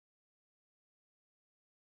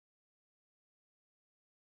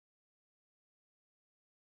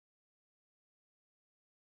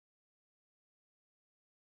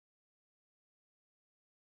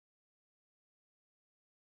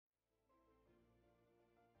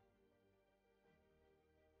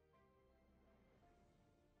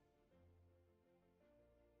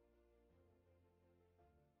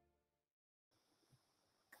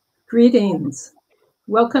Greetings.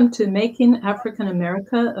 Welcome to Making African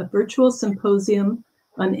America, a virtual symposium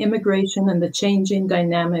on immigration and the changing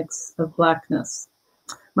dynamics of Blackness.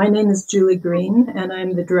 My name is Julie Green, and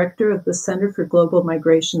I'm the director of the Center for Global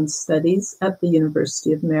Migration Studies at the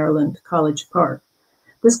University of Maryland, College Park.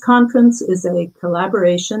 This conference is a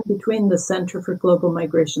collaboration between the Center for Global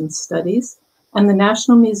Migration Studies and the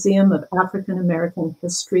National Museum of African American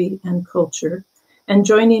History and Culture. And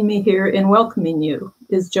joining me here in welcoming you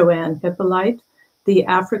is Joanne Hippolyte, the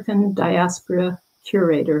African Diaspora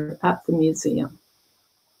Curator at the museum.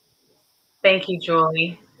 Thank you,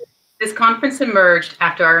 Julie. This conference emerged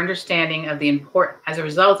after our understanding of as a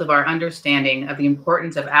result of our understanding of the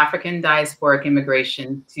importance of African diasporic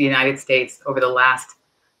immigration to the United States over the last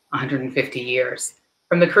 150 years.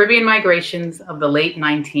 From the Caribbean migrations of the late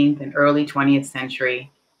 19th and early 20th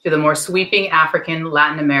century to the more sweeping African,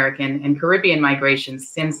 Latin American, and Caribbean migrations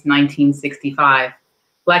since 1965,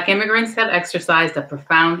 Black immigrants have exercised a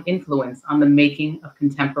profound influence on the making of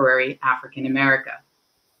contemporary African America.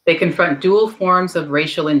 They confront dual forms of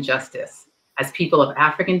racial injustice as people of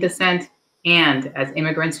African descent and as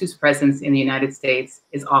immigrants whose presence in the United States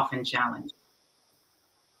is often challenged.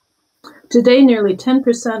 Today, nearly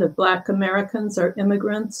 10% of Black Americans are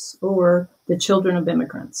immigrants or the children of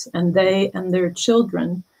immigrants, and they and their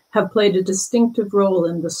children have played a distinctive role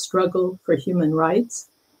in the struggle for human rights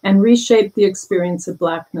and reshaped the experience of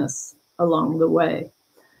Blackness along the way.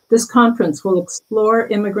 This conference will explore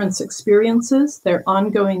immigrants' experiences, their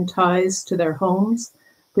ongoing ties to their homes,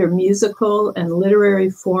 their musical and literary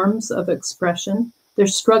forms of expression, their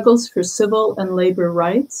struggles for civil and labor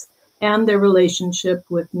rights, and their relationship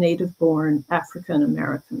with native-born African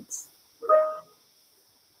Americans.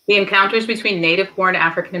 The encounters between native-born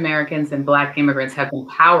African Americans and Black immigrants have been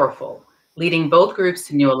powerful, leading both groups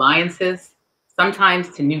to new alliances, sometimes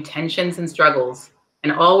to new tensions and struggles,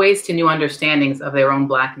 and always to new understandings of their own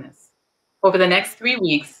Blackness. Over the next 3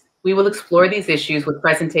 weeks, we will explore these issues with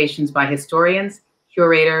presentations by historians,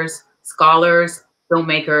 curators, scholars,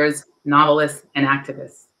 filmmakers, novelists, and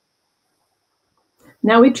activists.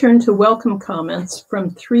 Now we turn to welcome comments from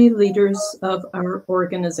 3 leaders of our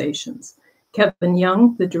organizations. Kevin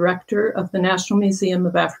Young, the director of the National Museum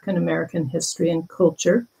of African American History and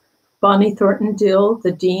Culture, Bonnie Thornton-Dill,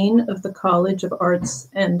 the dean of the College of Arts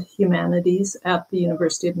and Humanities at the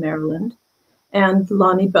University of Maryland, and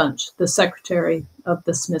Lonnie Bunch, the secretary of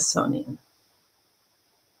the Smithsonian.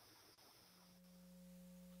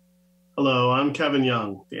 Hello, I'm Kevin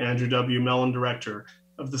Young, the Andrew W. Mellon director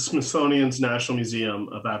of the Smithsonian's National Museum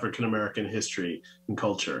of African American History and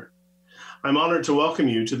Culture. I'm honored to welcome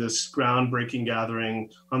you to this groundbreaking gathering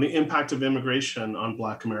on the impact of immigration on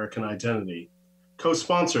Black American identity,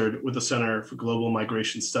 co-sponsored with the Center for Global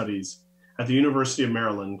Migration Studies at the University of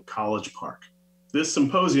Maryland, College Park. This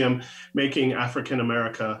symposium, Making African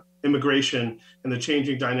America, Immigration and the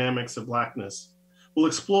Changing Dynamics of Blackness, will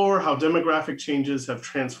explore how demographic changes have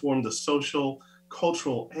transformed the social,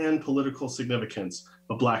 cultural, and political significance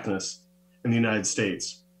of Blackness in the United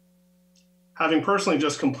States. Having personally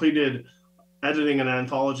just completed editing an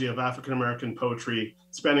anthology of African American poetry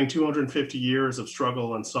spanning 250 years of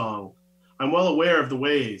struggle and song, I'm well aware of the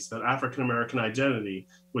ways that African American identity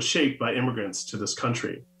was shaped by immigrants to this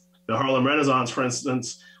country. The Harlem Renaissance, for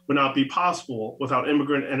instance, would not be possible without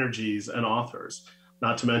immigrant energies and authors,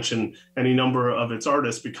 not to mention any number of its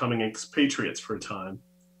artists becoming expatriates for a time.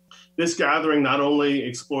 This gathering not only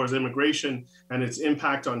explores immigration and its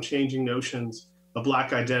impact on changing notions of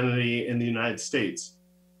Black identity in the United States,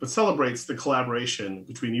 but celebrates the collaboration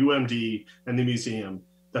between UMD and the museum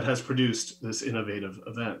that has produced this innovative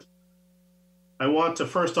event. I want to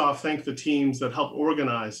first off thank the teams that helped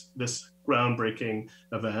organize this groundbreaking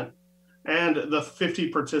event and the 50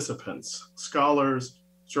 participants, scholars,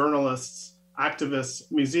 journalists,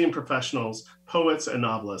 activists, museum professionals, poets, and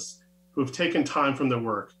novelists who have taken time from their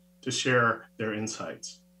work to share their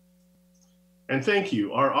insights. And thank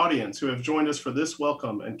you, our audience, who have joined us for this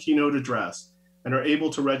welcome and keynote address and are able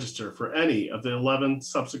to register for any of the 11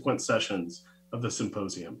 subsequent sessions of the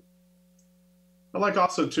symposium. I'd like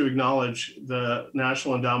also to acknowledge the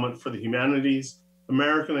National Endowment for the Humanities,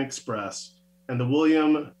 American Express, and the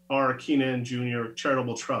William R. Keenan Jr.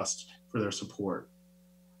 Charitable Trust for their support.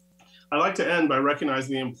 I'd like to end by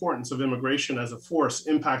recognizing the importance of immigration as a force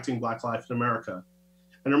impacting Black life in America,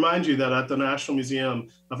 and remind you that at the National Museum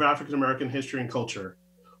of African American History and Culture,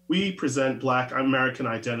 we present Black American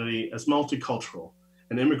identity as multicultural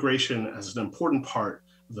and immigration as an important part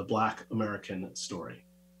of the Black American story.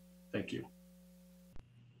 Thank you.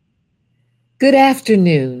 Good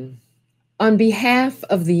afternoon. On behalf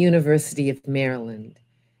of the University of Maryland,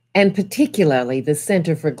 and particularly the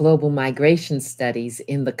Center for Global Migration Studies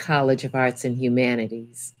in the College of Arts and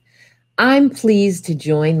Humanities. I'm pleased to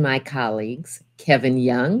join my colleagues, Kevin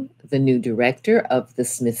Young, the new director of the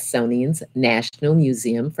Smithsonian's National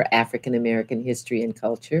Museum for African American History and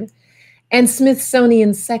Culture, and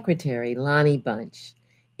Smithsonian Secretary Lonnie Bunch,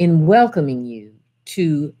 in welcoming you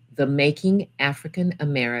to the Making African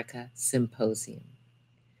America Symposium.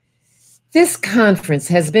 This conference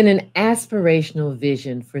has been an aspirational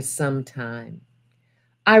vision for some time.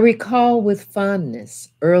 I recall with fondness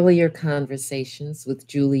earlier conversations with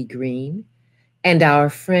Julie Green and our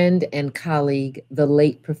friend and colleague, the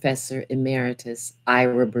late Professor Emeritus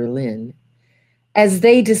Ira Berlin, as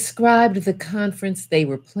they described the conference they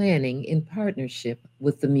were planning in partnership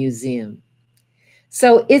with the museum.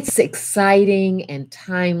 So it's exciting and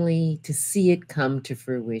timely to see it come to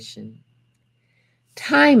fruition.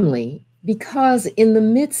 Timely because in the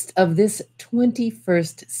midst of this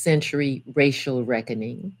 21st century racial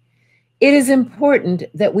reckoning, it is important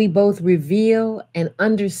that we both reveal and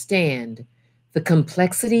understand the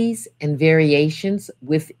complexities and variations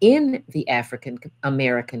within the African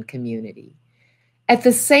American community, at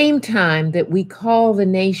the same time that we call the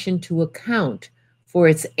nation to account for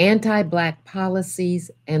its anti-Black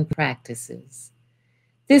policies and practices.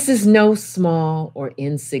 This is no small or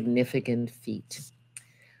insignificant feat.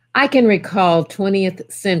 I can recall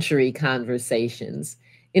 20th century conversations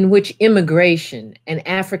in which immigration and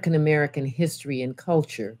African American history and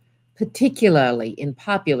culture, particularly in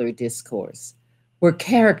popular discourse, were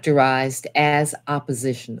characterized as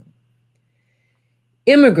oppositional.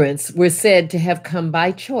 Immigrants were said to have come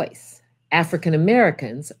by choice. African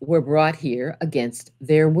Americans were brought here against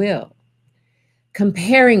their will.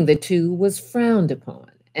 Comparing the two was frowned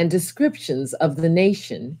upon, and descriptions of the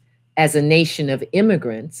nation as a nation of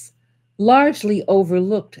immigrants largely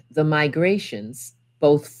overlooked the migrations,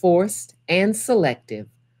 both forced and selective,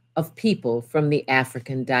 of people from the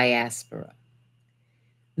African diaspora.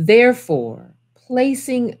 Therefore,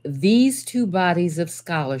 placing these two bodies of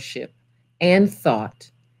scholarship and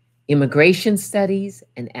thought, immigration studies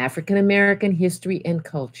and African American history and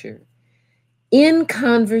culture, in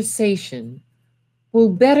conversation will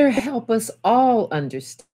better help us all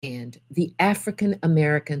understand the African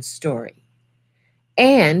American story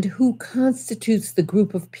and who constitutes the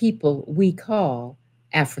group of people we call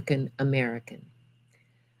African American.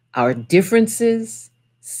 Our differences,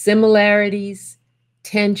 similarities,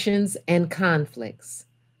 tensions, and conflicts,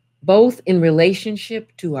 both in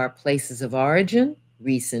relationship to our places of origin,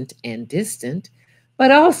 recent and distant, but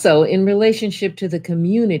also in relationship to the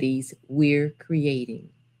communities we're creating.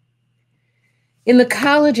 In the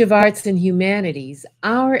College of Arts and Humanities,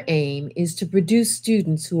 our aim is to produce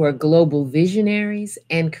students who are global visionaries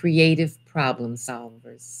and creative problem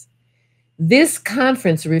solvers. This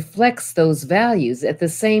conference reflects those values at the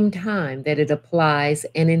same time that it applies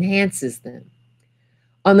and enhances them.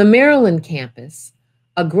 On the Maryland campus,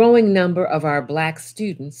 a growing number of our Black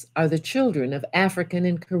students are the children of African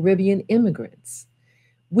and Caribbean immigrants.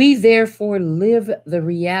 We therefore live the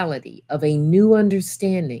reality of a new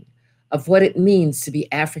understanding of what it means to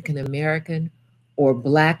be African American or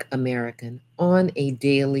Black American on a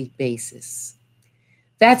daily basis.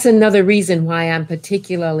 That's another reason why I'm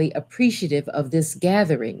particularly appreciative of this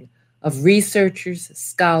gathering of researchers,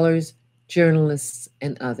 scholars, journalists,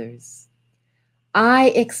 and others. I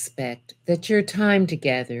expect that your time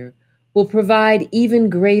together will provide even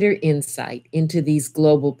greater insight into these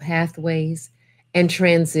global pathways and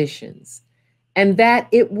transitions, and that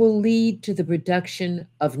it will lead to the production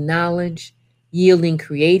of knowledge, yielding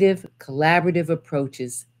creative, collaborative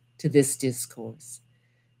approaches to this discourse.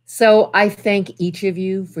 So I thank each of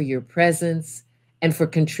you for your presence and for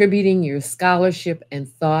contributing your scholarship and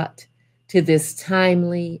thought to this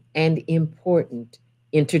timely and important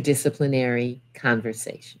interdisciplinary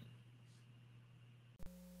conversation.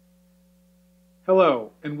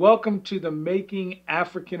 Hello, and welcome to the Making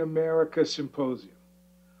African America Symposium.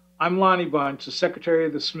 I'm Lonnie Bunch, the Secretary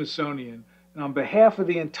of the Smithsonian, and on behalf of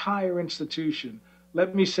the entire institution,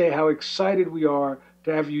 let me say how excited we are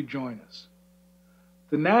to have you join us.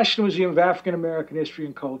 The National Museum of African American History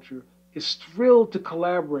and Culture is thrilled to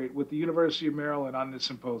collaborate with the University of Maryland on this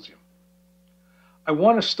symposium. I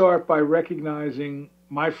want to start by recognizing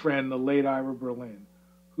my friend, the late Ira Berlin,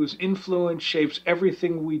 whose influence shapes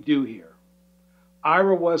everything we do here.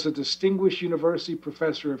 Ira was a distinguished university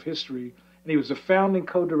professor of history, and he was the founding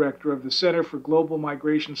co-director of the Center for Global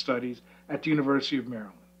Migration Studies at the University of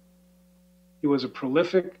Maryland. He was a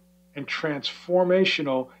prolific and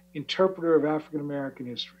transformational interpreter of African American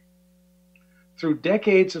history. Through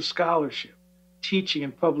decades of scholarship, teaching,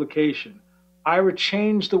 and publication, Ira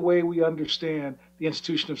changed the way we understand the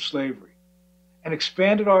institution of slavery and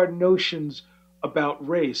expanded our notions about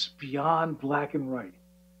race beyond black and white.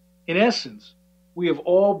 In essence, we have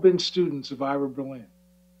all been students of Ira Berlin,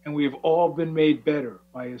 and we have all been made better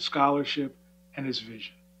by his scholarship and his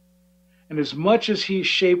vision. And as much as he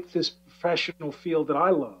shaped this professional field that I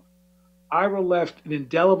love, Ira left an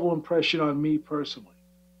indelible impression on me personally.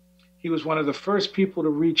 He was one of the first people to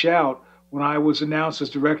reach out when I was announced as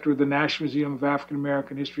director of the National Museum of African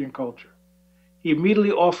American History and Culture. He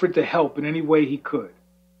immediately offered to help in any way he could.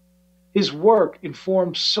 His work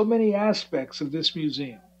informed so many aspects of this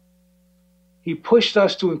museum. He pushed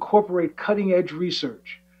us to incorporate cutting-edge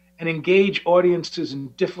research and engage audiences in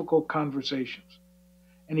difficult conversations.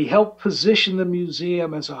 And he helped position the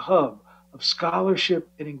museum as a hub of scholarship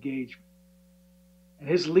and engagement. And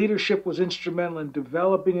his leadership was instrumental in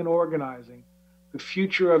developing and organizing the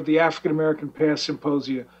Future of the African American Past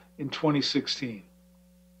Symposia in 2016.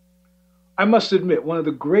 I must admit, one of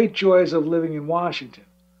the great joys of living in Washington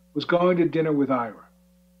was going to dinner with Ira,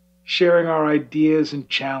 sharing our ideas and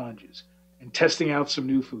challenges, and testing out some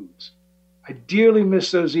new foods. I dearly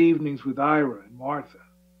miss those evenings with Ira and Martha.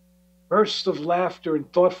 Bursts of laughter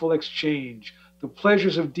and thoughtful exchange, the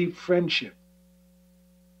pleasures of deep friendship.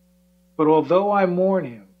 But although I mourn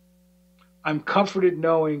him, I'm comforted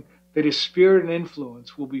knowing that his spirit and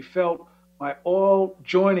influence will be felt by all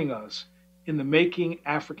joining us in the Making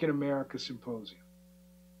African America Symposium.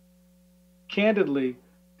 Candidly,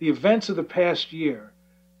 the events of the past year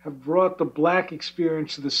have brought the Black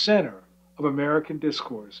experience to the center of American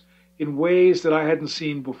discourse in ways that I hadn't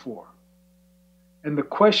seen before. And the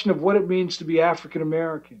question of what it means to be African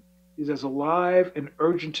American is as alive and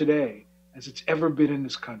urgent today as it's ever been in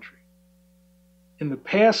this country. In the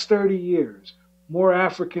past 30 years, more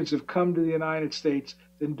Africans have come to the United States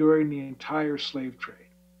than during the entire slave trade.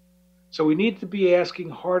 So we need to be asking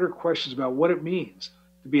harder questions about what it means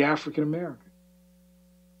to be African American.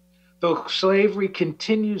 Though slavery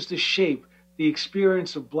continues to shape the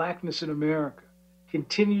experience of Blackness in America,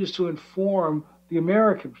 continues to inform the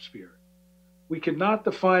American spirit, we cannot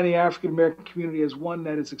define the African American community as one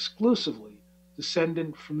that is exclusively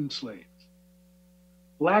descendant from enslaved.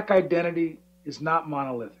 Black identity is not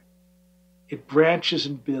monolithic. It branches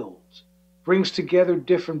and builds, brings together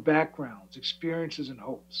different backgrounds, experiences, and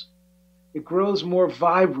hopes. It grows more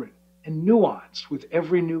vibrant and nuanced with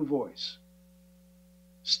every new voice.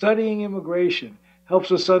 Studying immigration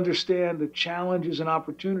helps us understand the challenges and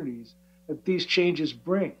opportunities that these changes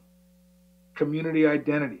bring. Community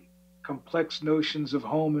identity, complex notions of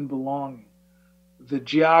home and belonging, the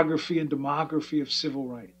geography and demography of civil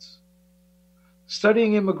rights.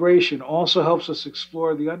 Studying immigration also helps us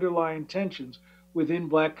explore the underlying tensions within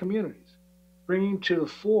Black communities, bringing to the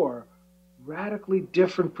fore radically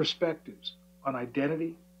different perspectives on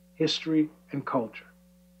identity, history, and culture.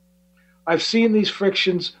 I've seen these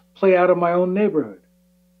frictions play out in my own neighborhood.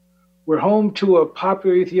 We're home to a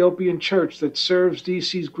popular Ethiopian church that serves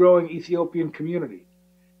DC's growing Ethiopian community,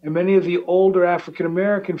 and many of the older African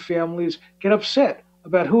American families get upset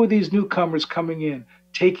about who are these newcomers coming in,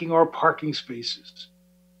 taking our parking spaces.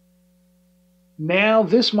 Now,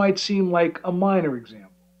 this might seem like a minor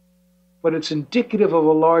example, but it's indicative of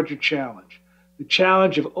a larger challenge, the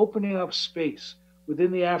challenge of opening up space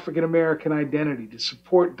within the African American identity to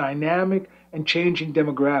support dynamic and changing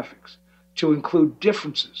demographics, to include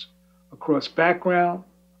differences across background,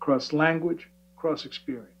 across language, across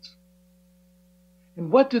experience.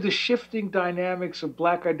 And what do the shifting dynamics of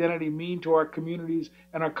Black identity mean to our communities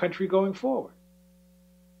and our country going forward?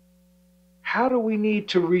 How do we need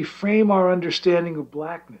to reframe our understanding of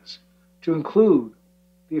Blackness to include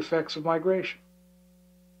the effects of migration?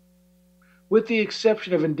 With the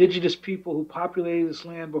exception of indigenous people who populated this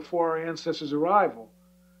land before our ancestors' arrival,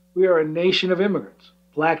 we are a nation of immigrants.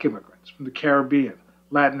 Black immigrants from the Caribbean,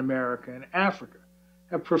 Latin America, and Africa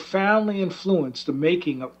have profoundly influenced the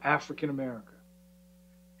making of African America.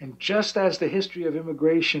 And just as the history of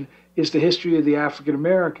immigration is the history of the African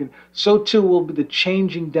American, so too will be the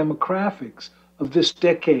changing demographics of this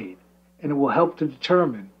decade, and it will help to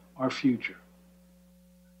determine our future.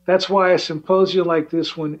 That's why a symposium like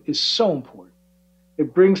this one is so important.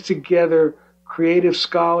 It brings together creative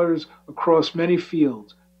scholars across many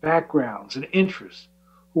fields, backgrounds, and interests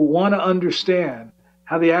who want to understand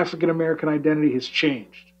how the African American identity has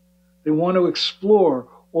changed. They want to explore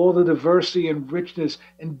all the diversity and richness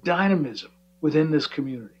and dynamism within this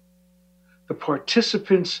community. The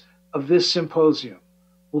participants of this symposium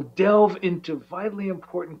will delve into vitally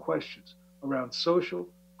important questions around social,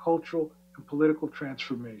 cultural, and political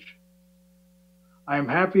transformation. I am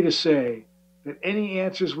happy to say that any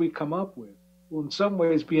answers we come up with will in some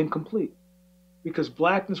ways be incomplete because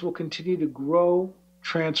Blackness will continue to grow,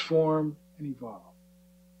 transform, and evolve.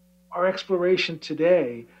 Our exploration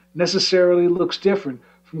today necessarily looks different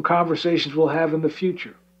from conversations we'll have in the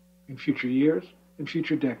future, in future years, in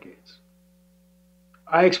future decades.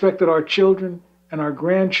 I expect that our children and our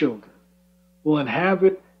grandchildren will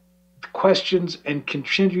inhabit questions and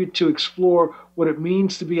continue to explore what it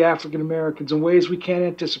means to be African Americans in ways we can't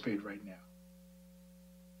anticipate right now.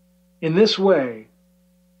 In this way,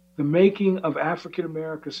 the Making of African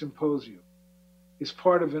America Symposium is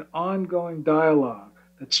part of an ongoing dialogue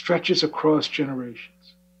that stretches across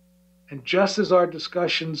generations. And just as our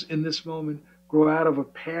discussions in this moment grow out of a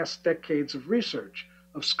past decades of research,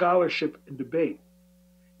 of scholarship and debate,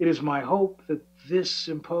 it is my hope that this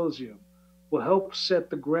symposium will help set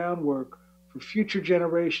the groundwork for future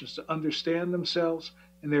generations to understand themselves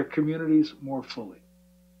and their communities more fully.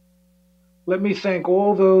 Let me thank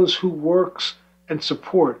all those who works and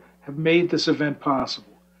support have made this event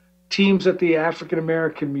possible. Teams at the African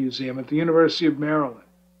American Museum at the University of Maryland,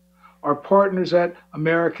 our partners at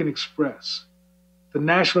American Express, the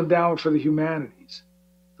National Endowment for the Humanities,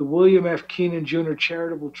 the William F. Keenan Jr.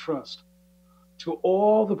 Charitable Trust, to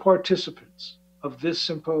all the participants of this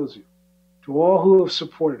symposium, to all who have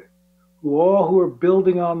supported it, to all who are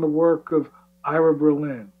building on the work of Ira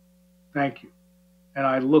Berlin, thank you. And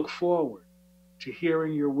I look forward to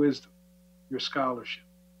hearing your wisdom, your scholarship,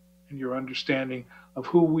 and your understanding of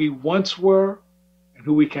who we once were and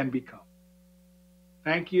who we can become.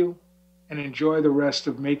 Thank you, and enjoy the rest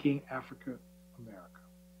of Making Africa America.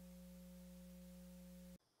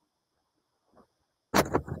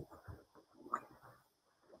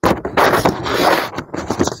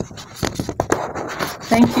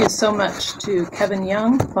 Thank you so much to Kevin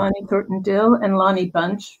Young, Bonnie Thornton-Dill, and Lonnie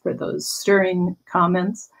Bunch for those stirring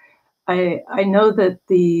comments. I know that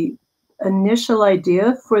the initial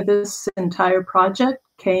idea for this entire project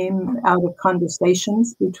came out of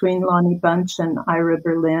conversations between Lonnie Bunch and Ira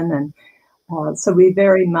Berlin, and so we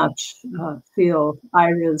very much feel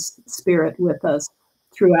Ira's spirit with us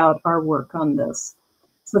throughout our work on this.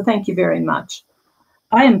 So thank you very much.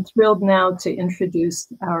 I am thrilled now to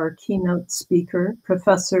introduce our keynote speaker,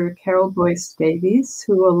 Professor Carol Boyce Davies,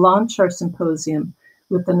 who will launch our symposium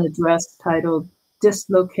with an address titled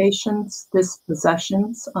Dislocations,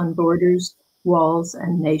 Dispossessions on Borders, Walls,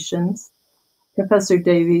 and Nations. Professor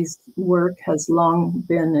Davies' work has long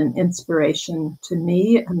been an inspiration to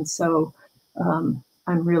me, and so I'm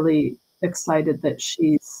really excited that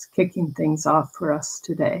she's kicking things off for us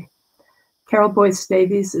today. Carol Boyce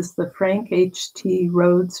Davies is the Frank H.T.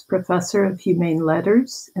 Rhodes Professor of Humane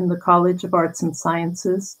Letters in the College of Arts and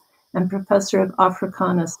Sciences and Professor of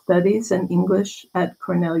Africana Studies and English at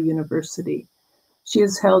Cornell University. She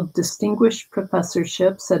has held distinguished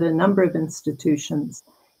professorships at a number of institutions,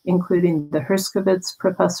 including the Herskovits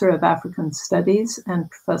Professor of African Studies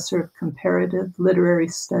and Professor of Comparative Literary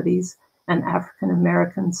Studies and African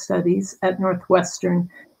American Studies at Northwestern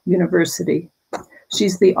University.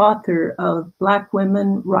 She's the author of Black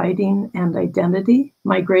Women, Writing and Identity,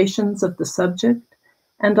 Migrations of the Subject,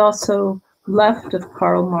 and also Left of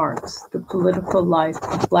Karl Marx, The Political Life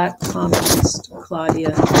of Black Communist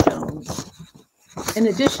Claudia Jones. In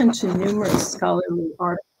addition to numerous scholarly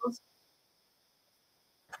articles,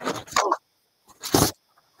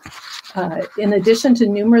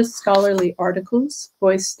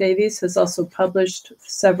 Boyce Davies has also published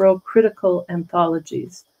several critical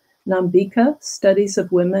anthologies. Nambika, Studies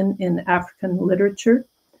of Women in African Literature,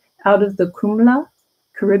 Out of the Kumla,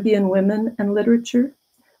 Caribbean Women and Literature,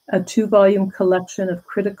 a 2-volume collection of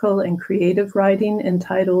critical and creative writing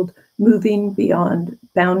entitled Moving Beyond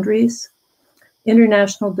Boundaries,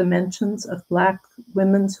 International Dimensions of Black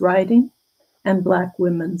Women's Writing, and Black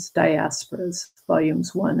Women's Diasporas,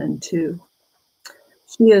 Volumes 1 and 2.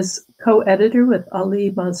 She is co-editor with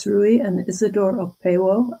Ali Mazrui and Isidore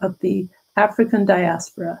Okpewo of the African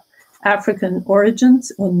Diaspora, African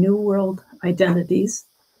Origins and New World Identities,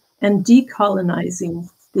 and Decolonizing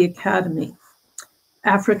the Academy,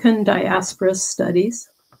 African Diaspora Studies.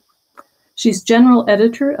 She's general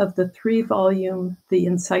editor of the 3-volume The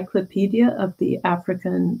Encyclopedia of the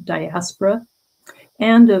African Diaspora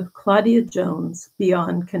and of Claudia Jones,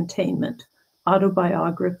 Beyond Containment,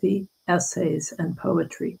 Autobiography, Essays, and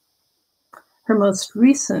Poetry. Her most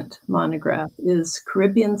recent monograph is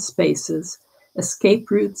Caribbean Spaces, Escape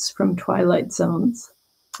Routes from Twilight Zones,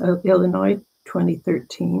 Illinois,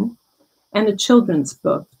 2013, and a children's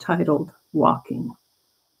book titled Walking.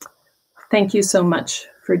 Thank you so much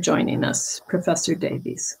for joining us, Professor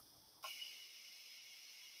Davies.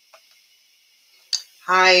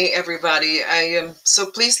 Hi, everybody. I am so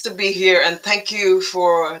pleased to be here, and thank you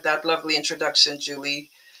for that lovely introduction, Julie.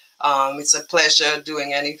 It's a pleasure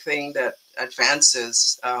doing anything that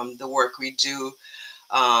advances the work we do,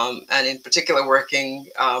 and in particular working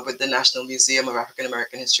with the National Museum of African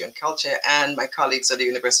American History and Culture and my colleagues at the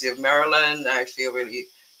University of Maryland. I feel really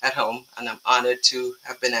at home, and I'm honored to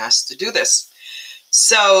have been asked to do this.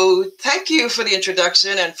 So thank you for the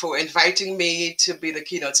introduction and for inviting me to be the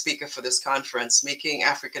keynote speaker for this conference, Making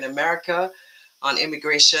African America on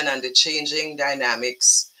Immigration and the Changing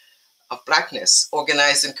Dynamics of Blackness,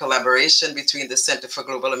 organized in collaboration between the Center for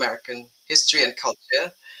Global American History and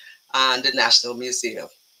Culture and the National Museum.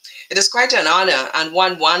 It is quite an honor, and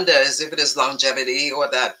one wonders if it is longevity or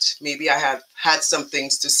that maybe I have had some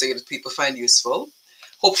things to say that people find useful.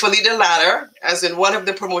 Hopefully the latter, as in one of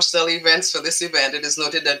the promotional events for this event, it is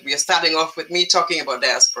noted that we are starting off with me talking about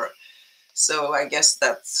diaspora. So I guess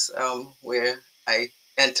that's where I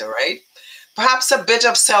enter, right? Perhaps a bit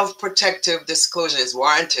of self-protective disclosure is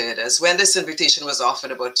warranted, as when this invitation was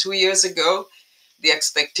offered about 2 years ago, the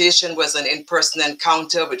expectation was an in-person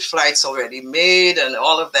encounter with flights already made and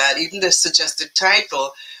all of that. Even the suggested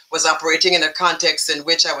title was operating in a context in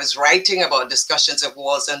which I was writing about discussions of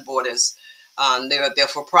walls and borders. They are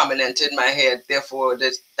therefore prominent in my head, therefore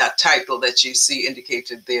that title that you see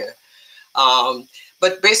indicated there.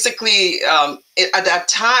 But basically, at that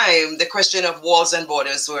time, the question of walls and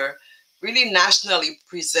borders were really nationally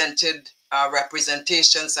presented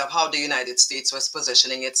representations of how the United States was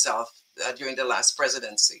positioning itself during the last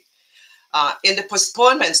presidency. In the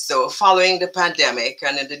postponements, though, following the pandemic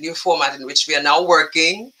and in the new format in which we are now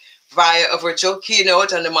working via a virtual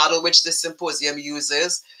keynote and the model which the symposium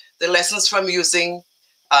uses, the lessons from using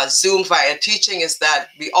Zoom via teaching is that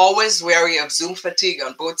we always wary of Zoom fatigue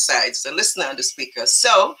on both sides, the listener and the speaker.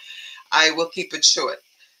 So I will keep it short.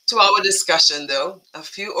 To our discussion, though, a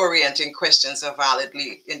few orienting questions are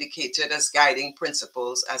validly indicated as guiding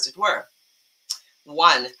principles, as it were.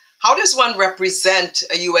 1, how does one represent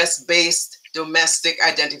a US-based domestic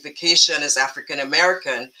identification as African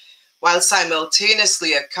American while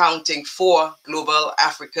simultaneously accounting for global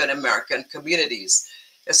African American communities,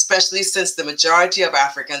 especially since the majority of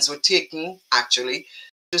Africans were taken, actually,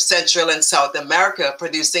 to Central and South America,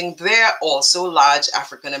 producing there also large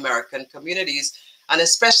African American communities, and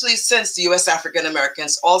especially since the US African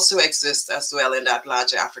Americans also exist as well in that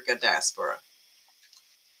large African diaspora.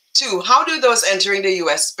 2, how do those entering the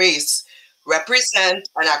US space represent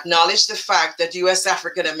and acknowledge the fact that US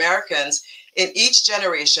African Americans in each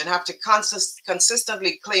generation have to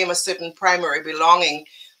consistently claim a certain primary belonging,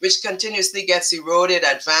 which continuously gets eroded,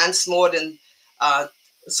 advanced more than,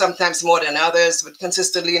 sometimes more than others, but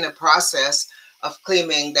consistently in the process of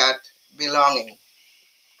claiming that belonging?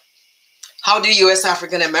 How do US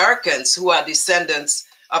African Americans, who are descendants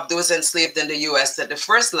of those enslaved in the US at the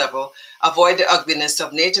first level, avoid the ugliness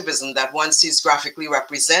of nativism that one sees graphically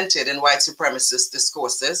represented in white supremacist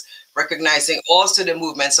discourses, recognizing also the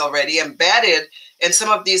movements already embedded in some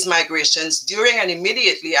of these migrations during and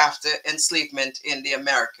immediately after enslavement in the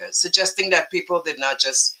Americas, suggesting that people did not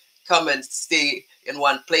just come and stay in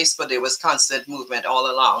one place, but there was constant movement all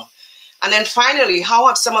along. And then finally, how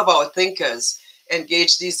have some of our thinkers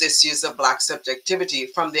engage these issues of Black subjectivity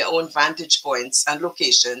from their own vantage points and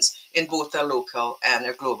locations in both a local and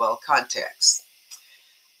a global context?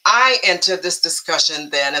 I entered this discussion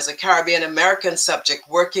then as a Caribbean American subject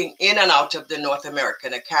working in and out of the North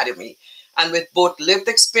American Academy, and with both lived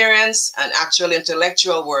experience and actual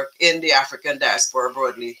intellectual work in the African diaspora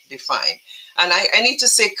broadly defined. And I need to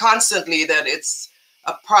say constantly that it's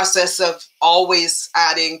a process of always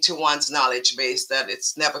adding to one's knowledge base, that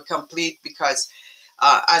it's never complete because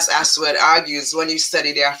as Aswad argues, when you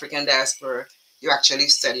study the African diaspora, you're actually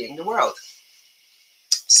studying the world.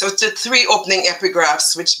 So the 3 opening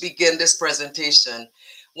epigraphs which begin this presentation.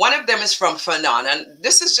 One of them is from Fanon, and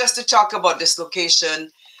this is just to talk about dislocation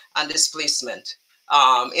and displacement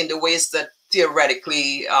in the ways that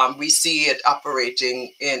theoretically we see it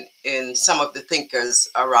operating in some of the thinkers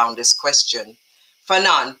around this question.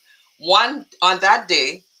 Fanon, one on that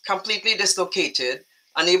day, completely dislocated,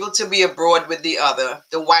 unable to be abroad with the other,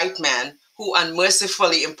 the white man who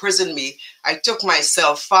unmercifully imprisoned me, I took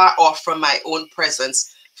myself far off from my own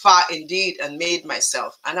presence, far indeed, and made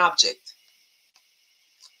myself an object.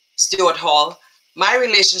 Stuart Hall, my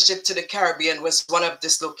relationship to the Caribbean was one of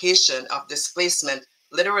dislocation, of displacement,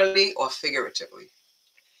 literally or figuratively.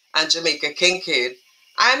 And Jamaica Kincaid,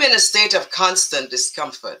 I'm in a state of constant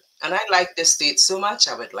discomfort, and I like this state so much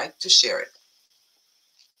I would like to share it.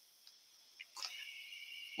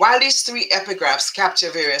 While these 3 epigraphs capture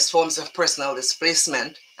various forms of personal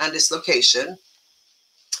displacement and dislocation,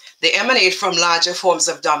 They emanate from larger forms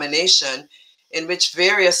of domination in which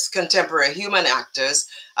various contemporary human actors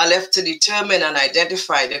are left to determine and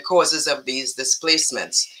identify the causes of these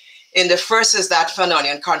displacements. In the first is that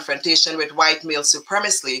Fanonian confrontation with white male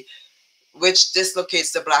supremacy, which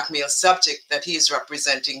dislocates the Black male subject that he is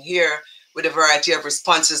representing here with a variety of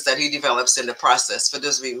responses that he develops in the process. For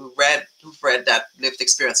those of you who've read that lived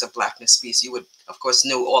experience of Blackness piece, you would, of course,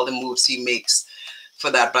 know all the moves he makes for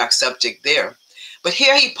that Black subject there. But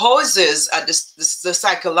here he poses at the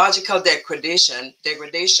psychological degradation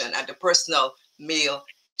at the personal male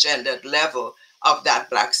gendered level of that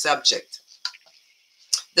Black subject.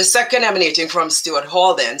 The second, emanating from Stuart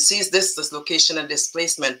Hall, then sees this dislocation and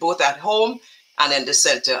displacement both at home and in the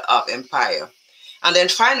center of empire. And then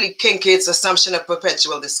finally, Kincaid's assumption of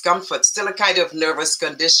perpetual discomfort, still a kind of nervous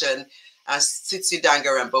condition, as Tsitsi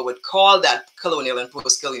Dangaremba would call that colonial and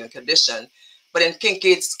post-colonial condition. But in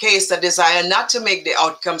Kincaid's case, a desire not to make the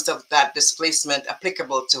outcomes of that displacement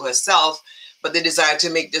applicable to herself, but the desire to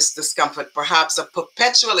make this discomfort perhaps a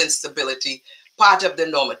perpetual instability, part of the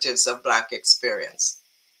normatives of Black experience.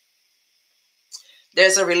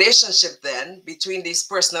 There's a relationship then between these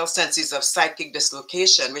personal senses of psychic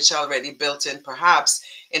dislocation, which are already built in perhaps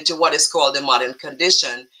into what is called the modern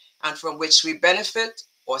condition, and from which we benefit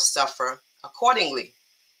or suffer accordingly.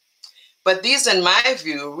 But these, in my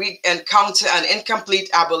view, encounter an incomplete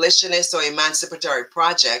abolitionist or emancipatory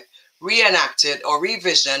project reenacted or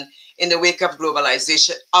revisioned in the wake of the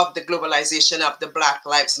globalization of the Black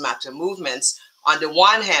Lives Matter movements on the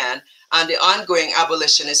one hand, and the ongoing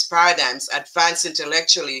abolitionist paradigms advance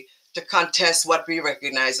intellectually to contest what we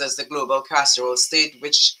recognize as the global carceral state,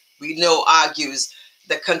 which we know argues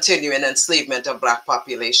the continuing enslavement of Black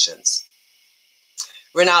populations.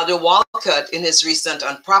 Ronaldo Walcott, in his recent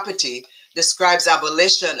On Property, describes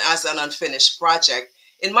abolition as an unfinished project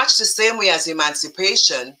in much the same way as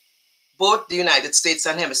emancipation, both the United States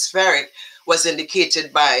and hemispheric, was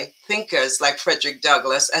indicated by thinkers like Frederick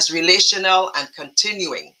Douglass as relational and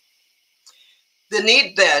continuing. The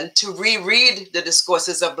need then to reread the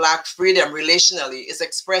discourses of Black freedom relationally is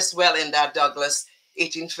expressed well in that Douglass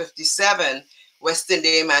 1857 West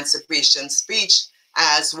India Emancipation speech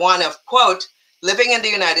as one of, quote, living in the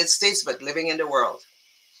United States, but living in the world.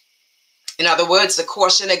 In other words, the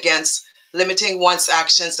caution against limiting one's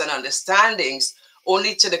actions and understandings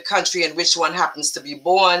only to the country in which one happens to be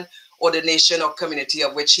born or the nation or community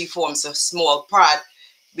of which he forms a small part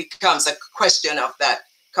becomes a question of that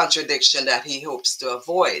contradiction that he hopes to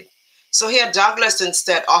avoid. So here Douglass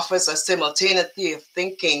instead offers a simultaneity of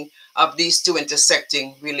thinking of these two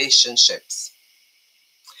intersecting relationships.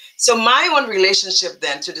 So my own relationship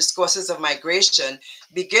then to discourses of migration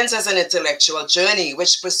begins as an intellectual journey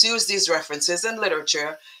which pursues these references in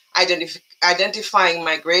literature, identifying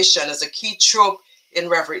migration as a key trope in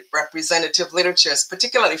representative literatures,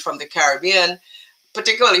 particularly from the Caribbean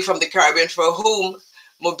for whom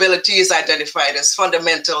mobility is identified as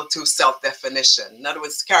fundamental to self-definition. In other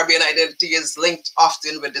words, Caribbean identity is linked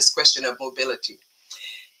often with this question of mobility.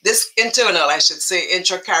 This internal, I should say,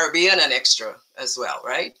 intra-Caribbean and extra as well,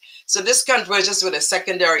 right? So this converges with a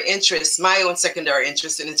secondary interest, my own secondary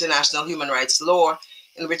interest in international human rights law,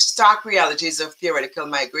 in which stark realities of theoretical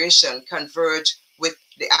migration converge with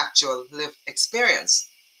the actual lived experience.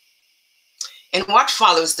 In what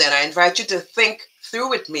follows then, I invite you to think through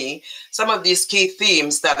with me some of these key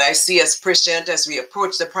themes that I see as prescient as we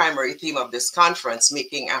approach the primary theme of this conference,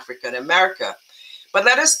 Making African America. But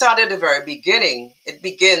let us start at the very beginning. It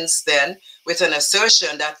begins then with an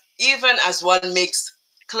assertion that even as one makes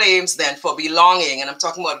claims then for belonging, and I'm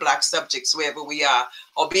talking about Black subjects wherever we are,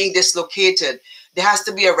 or being dislocated, there has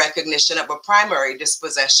to be a recognition of a primary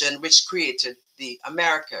dispossession which created the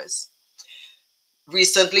Americas.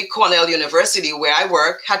 Recently, Cornell University, where I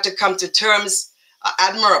work, had to come to terms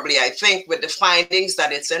admirably, I think, with the findings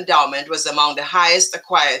that its endowment was among the highest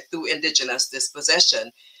acquired through indigenous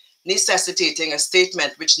dispossession, necessitating a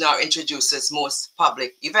statement which now introduces most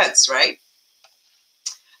public events, right?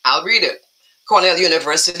 I'll read it. Cornell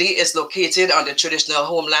University is located on the traditional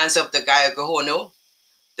homelands of the Gayagohono,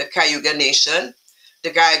 the Cayuga Nation.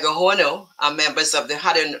 The Gayagohono are members of the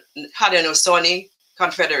Haudenosaunee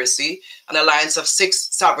Confederacy, an alliance of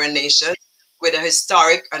 6 sovereign nations with a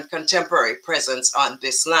historic and contemporary presence on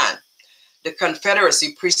this land. The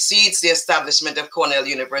Confederacy precedes the establishment of Cornell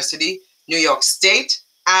University, New York State,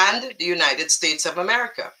 and the United States of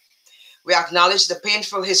America. We acknowledge the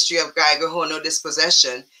painful history of Gayagohono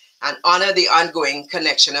dispossession and honor the ongoing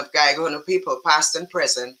connection of Gayagohono people, past and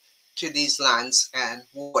present, to these lands and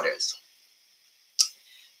waters.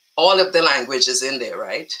 All of the language is in there,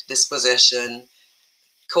 right? Dispossession,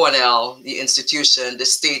 Cornell, the institution, the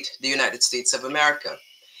state, the United States of America.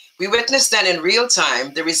 We witnessed then in real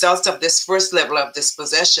time the results of this first level of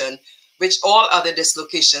dispossession, which all other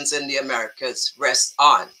dislocations in the Americas rest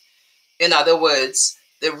on. In other words,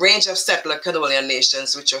 the range of settler colonial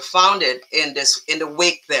nations which were founded in the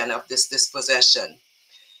wake then of this dispossession.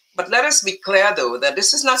 But let us be clear, though, that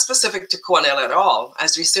this is not specific to Cornell at all.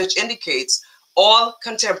 As research indicates, all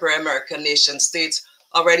contemporary American nation states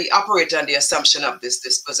already operate on the assumption of this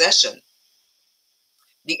dispossession.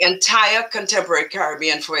 The entire contemporary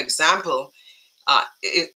Caribbean, for example,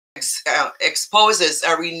 exposes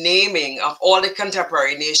a renaming of all the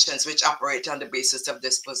contemporary nations which operate on the basis of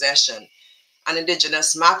dispossession. An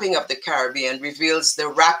indigenous mapping of the Caribbean reveals the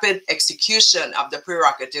rapid execution of the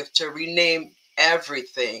prerogative to rename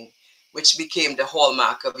everything, which became the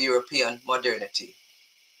hallmark of European modernity.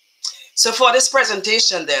 So for this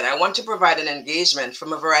presentation then, I want to provide an engagement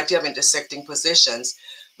from a variety of intersecting positions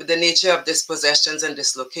with the nature of dispossessions and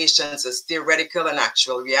dislocations as theoretical and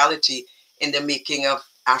actual reality in the making of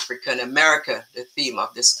African America, the theme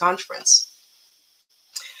of this conference.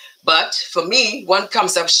 But for me, one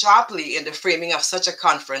comes up sharply in the framing of such a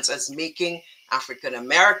conference as Making African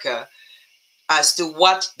America as to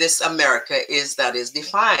what this America is that is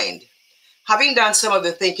defined. Having done some of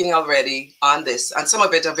the thinking already on this, and some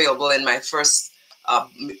of it available in my first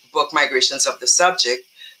book, Migrations of the Subject,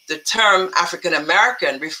 the term African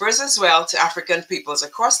American refers as well to African peoples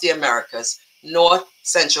across the Americas, North,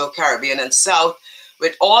 Central, Caribbean, and South,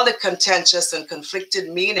 with all the contentious and conflicted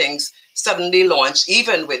meanings suddenly launched,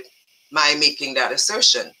 even with my making that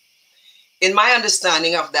assertion. In my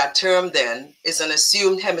understanding of that term then is an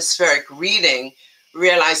assumed hemispheric reading,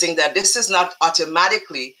 realizing that this is not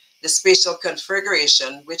automatically the spatial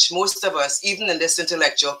configuration which most of us, even in this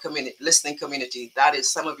intellectual listening community, that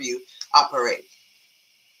is some of you, operate.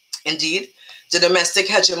 Indeed, the domestic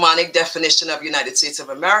hegemonic definition of United States of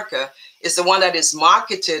America is the one that is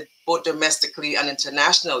marketed both domestically and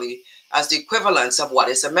internationally as the equivalence of what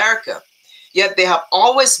is America. Yet there have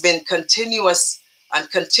always been continuous and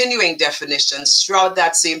continuing definitions throughout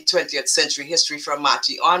that same 20th century history from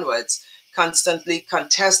Marty onwards, constantly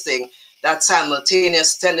contesting that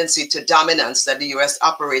simultaneous tendency to dominance that the US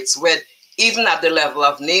operates with, even at the level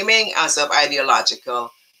of naming as of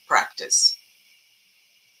ideological practice.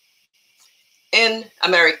 In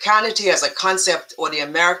Americanity as a concept, or the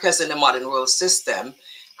Americas in the modern world system,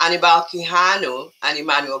 Anibal Quijano and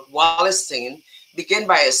Emmanuel Wallerstein begin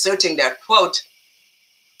by asserting that, quote,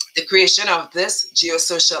 the creation of this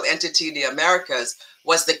geosocial entity, the Americas,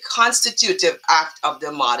 was the constitutive act of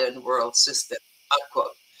the modern world system,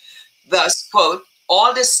 unquote. Thus, quote,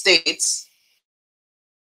 all the states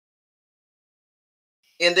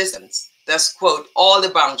in this sense, thus, quote, all the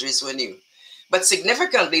boundaries were new. But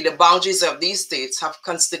significantly, the boundaries of these states have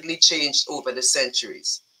constantly changed over the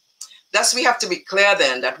centuries. Thus, we have to be clear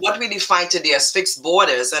then that what we define today as fixed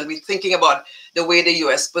borders, and we're thinking about the way the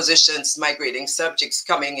US positions migrating subjects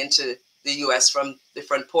coming into the US from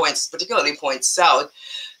different points, particularly points south,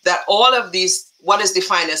 that all of these, what is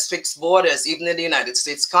defined as fixed borders, even in the United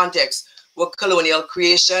States context, were colonial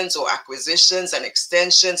creations or acquisitions and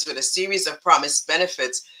extensions with a series of promised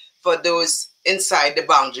benefits for those inside the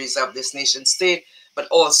boundaries of this nation state, but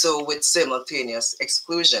also with simultaneous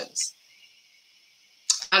exclusions.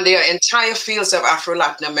 And there are entire fields of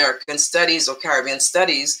Afro-Latin American studies or Caribbean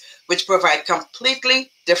studies which provide completely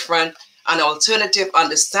different and alternative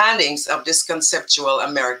understandings of this conceptual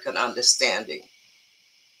American understanding.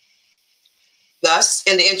 Thus,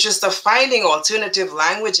 in the interest of finding alternative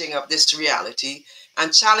languaging of this reality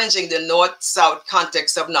and challenging the North-South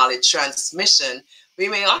context of knowledge transmission, we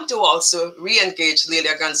may want to also re-engage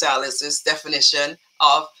Lelia Gonzalez's definition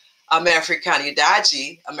of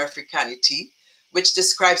Americanidade, Americanity, which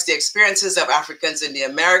describes the experiences of Africans in the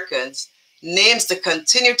Americas, names the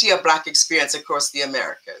continuity of Black experience across the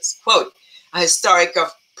Americas. Quote, a historic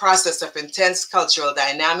process of intense cultural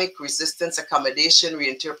dynamic, resistance, accommodation,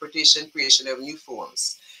 reinterpretation, creation of new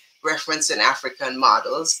forms. Reference in African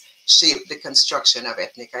models shape the construction of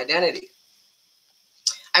ethnic identity.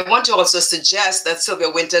 I want to also suggest that Sylvia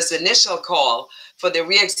Wynter's initial call for the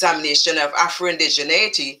re-examination of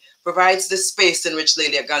Afro-indigeneity provides the space in which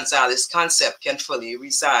Lelia Gonzalez's concept can fully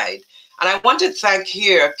reside. And I want to thank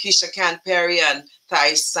here Keisha Can-Perry and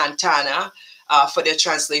Thais Santana for their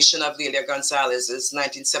translation of Lelia Gonzalez's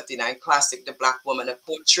 1979 classic, The Black Woman, A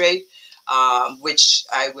Portrait, which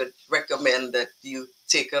I would recommend that you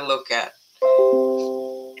take a look at.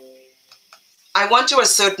 I want to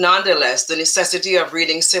assert nonetheless the necessity of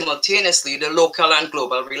reading simultaneously the local and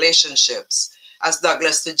global relationships. As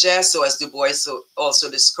Douglas suggests, or as Du Bois also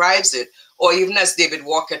describes it, or even as David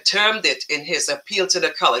Walker termed it in his appeal to the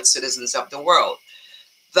colored citizens of the world.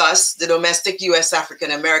 Thus, the domestic U.S.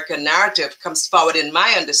 African American narrative comes forward, in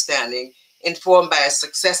my understanding, informed by a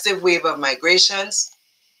successive wave of migrations,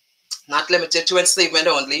 not limited to enslavement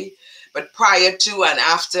only, but prior to and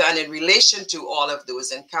after and in relation to all of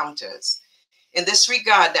those encounters. In this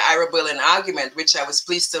regard, the Ira Berlin argument, which I was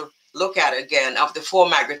pleased to look at again, of the 4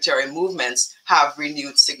 migratory movements have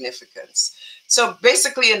renewed significance. So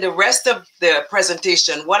basically, in the rest of the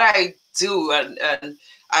presentation, what I do, and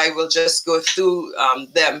I will just go through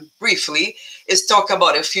them briefly, is talk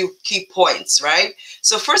about a few key points, right?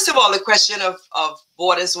 So first of all, the question of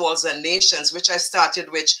borders, walls, and nations, which I started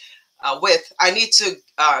with, I need to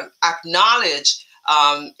acknowledge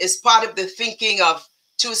is part of the thinking of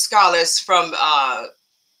 2 scholars from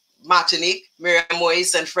Martinique, Miriam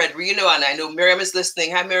Moise and Fred Reno, and I know Miriam is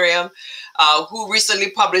listening. Hi, Miriam, who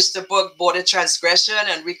recently published the book Border Transgression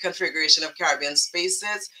and Reconfiguration of Caribbean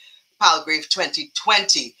Spaces, Palgrave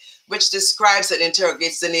 2020, which describes and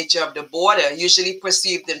interrogates the nature of the border, usually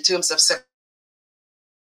perceived in terms of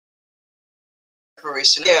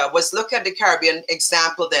separation. Yeah, was look at the Caribbean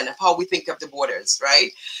example then of how we think of the borders,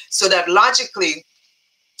 right? So that logically,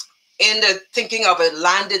 in the thinking of a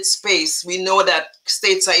landed space, we know that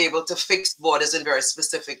states are able to fix borders in very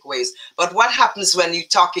specific ways. But what happens when you're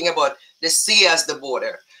talking about the sea as the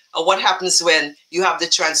border? Or what happens when you have the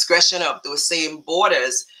transgression of those same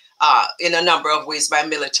borders in a number of ways by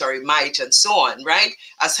military might and so on, right?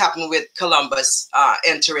 As happened with Columbus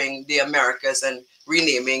entering the Americas and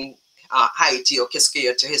renaming Haiti or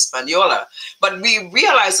Quisqueya to Hispaniola. But we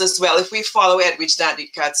realize as well, if we follow Edwidge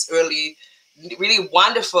Dandy-Katz's early really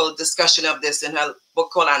wonderful discussion of this in her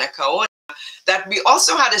book called Anacaona, that we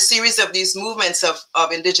also had a series of these movements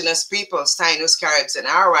of indigenous peoples, Tainos, Caribs, and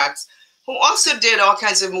Arawaks, who also did all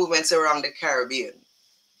kinds of movements around the Caribbean.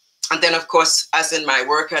 And then, of course, as in my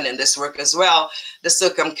work and in this work as well, the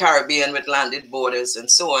circum-Caribbean with landed borders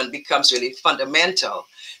and so on becomes really fundamental.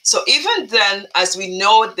 So even then, as we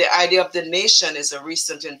know, the idea of the nation is a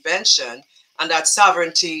recent invention, and that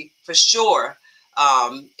sovereignty, for sure,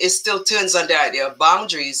 it still turns on the idea of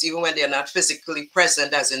boundaries, even when they're not physically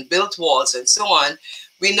present, as in built walls and so on.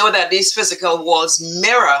 We know that these physical walls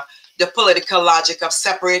mirror the political logic of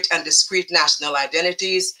separate and discrete national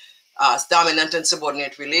identities, dominant and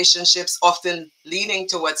subordinate relationships, often leaning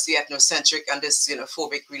towards the ethnocentric and this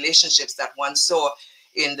xenophobic relationships that one saw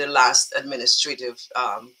in the last administrative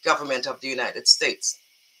government of the United States.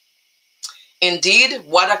 Indeed,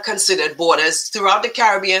 what are considered borders throughout the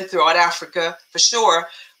Caribbean, throughout Africa, for sure,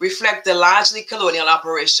 reflect the largely colonial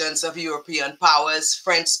operations of European powers,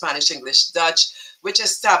 French, Spanish, English, Dutch, which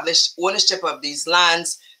established ownership of these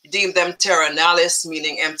lands, deemed them terra nullius,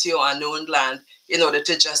 meaning empty or unknown land, in order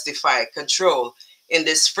to justify control. In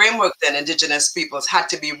this framework, then, indigenous peoples had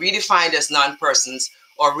to be redefined as non-persons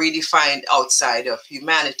or redefined outside of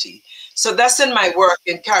humanity. So that's in my work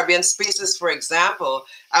in Caribbean spaces, for example,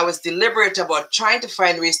 I was deliberate about trying to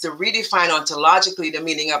find ways to redefine ontologically the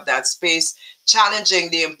meaning of that space,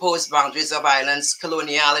 challenging the imposed boundaries of islands,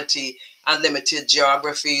 coloniality, and limited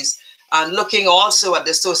geographies, and looking also at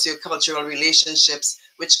the sociocultural relationships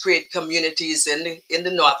which create communities in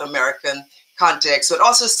the North American context, but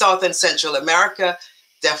also South and Central America,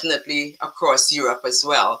 definitely across Europe as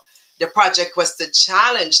well. The project was to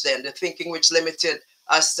challenge then the thinking which limited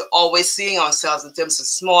us to always seeing ourselves in terms of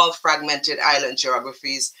small fragmented island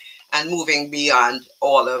geographies and moving beyond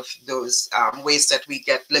all of those ways that we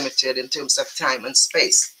get limited in terms of time and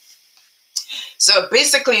space. So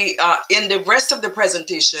basically, in the rest of the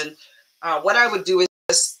presentation, what I would do is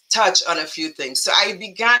just touch on a few things. So I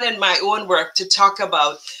began in my own work to talk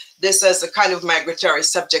about this as a kind of migratory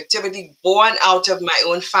subjectivity born out of my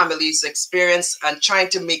own family's experience and trying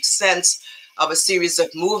to make sense of a series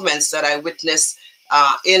of movements that I witnessed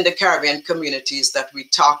in the Caribbean communities that we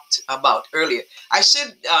talked about earlier. I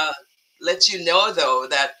should let you know, though,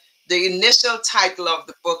 that the initial title of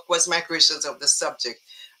the book was Migrations of the Subject.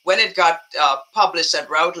 When it got published at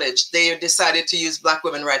Routledge, they decided to use Black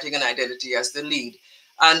Women Writing and Identity as the lead.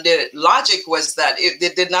 And the logic was that they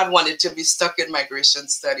did not want it to be stuck in migration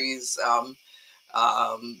studies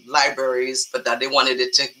libraries, but that they wanted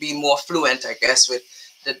it to be more fluent, I guess, with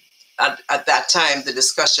at that time, the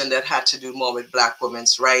discussion that had to do more with Black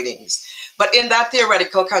women's writings. But in that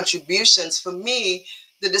theoretical contributions, for me,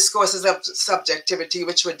 the discourses of subjectivity,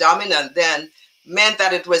 which were dominant then, meant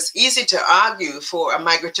that it was easy to argue for a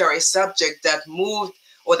migratory subject that moved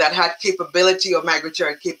or that had capability or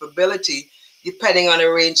migratory capability, depending on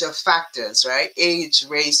a range of factors, right? Age,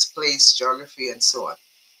 race, place, geography, and so on.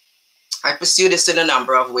 I pursue this in a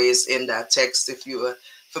number of ways in that text. If you were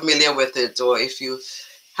familiar with it, or if you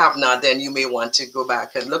have not, then you may want to go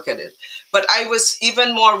back and look at it. But I was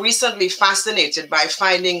even more recently fascinated by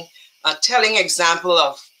finding a telling example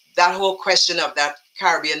of that whole question of that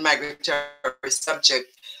Caribbean migratory subject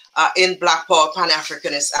in Black Power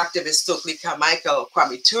Pan-Africanist activist Stokely Carmichael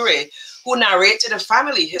Kwame Ture, who narrated a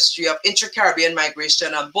family history of intra-Caribbean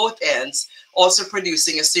migration on both ends, also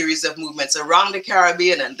producing a series of movements around the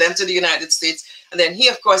Caribbean and then to the United States. And then he,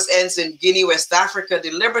 of course, ends in Guinea, West Africa,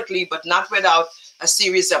 deliberately, but not without a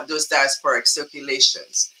series of those diasporic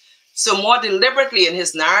circulations. So more deliberately in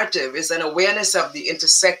his narrative is an awareness of the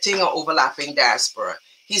intersecting or overlapping diaspora.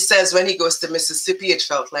 He says when he goes to Mississippi, it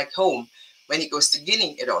felt like home. When he goes to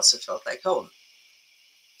Guinea, it also felt like home.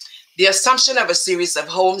 The assumption of a series of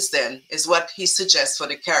homes, then, is what he suggests for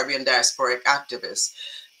the Caribbean diasporic activists.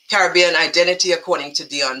 Caribbean identity, according to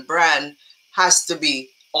Dion Brand, has to be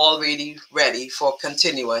already ready for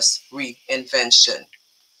continuous reinvention.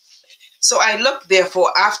 So I looked,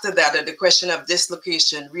 therefore, after that at the question of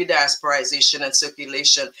dislocation, rediasporization, and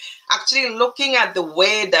circulation, actually looking at the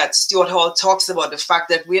way that Stuart Hall talks about the fact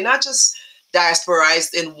that we're not just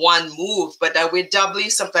diasporized in one move, but that we're doubly,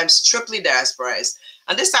 sometimes triply diasporized.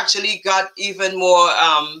 And this actually got even more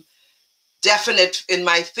definite in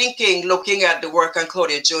my thinking, looking at the work on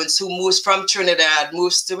Claudia Jones, who moves from Trinidad,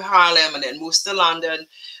 moves to Harlem, and then moves to London.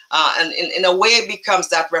 And in a way, it becomes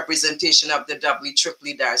that representation of the doubly,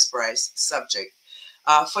 triply diasporized subject.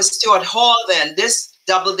 For Stuart Hall, then, this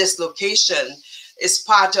double dislocation is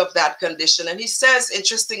part of that condition. And he says,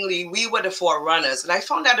 interestingly, we were the forerunners. And I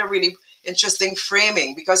found that a really interesting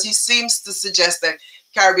framing, because he seems to suggest that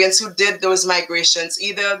Caribbeans who did those migrations,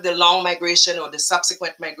 either the long migration or the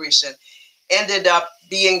subsequent migration, ended up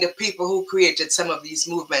being the people who created some of these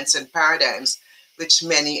movements and paradigms, which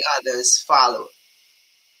many others followed.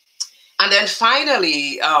 And then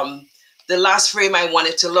finally, the last frame I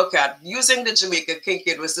wanted to look at, using the Jamaica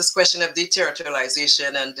Kincaid, was this question of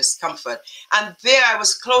deterritorialization and discomfort. And there I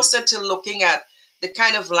was closer to looking at the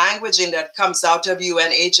kind of languaging that comes out of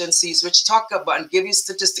UN agencies, which talk about and give you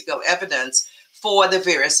statistical evidence for the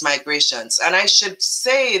various migrations. And I should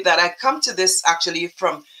say that I come to this actually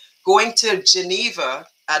from going to Geneva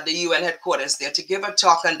at the UN headquarters there to give a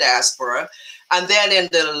talk on diaspora. And then in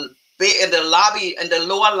the lobby, in the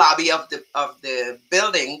lower lobby of the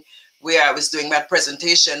building where I was doing my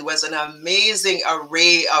presentation, was an amazing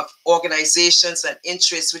array of organizations and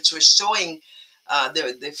interests, which was showing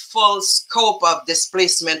the full scope of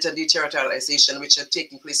displacement and deterritorialization, which are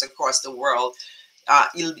taking place across the world,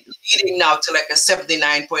 leading now to like a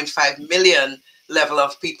 79.5 million level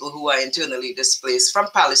of people who are internally displaced, from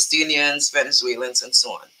Palestinians, Venezuelans, and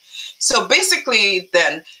so on. So basically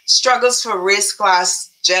then, struggles for race, class,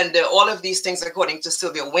 gender, all of these things, according to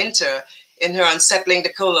Sylvia Wynter, in her Unsettling the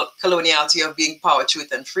Coloniality of Being, Power,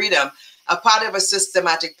 Truth, and Freedom, are part of a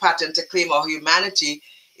systematic pattern to claim our humanity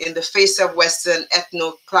in the face of Western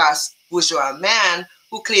ethno-class bourgeois man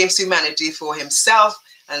who claims humanity for himself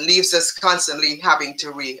and leaves us constantly having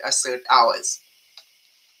to reassert ours.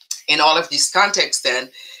 In all of these contexts, then,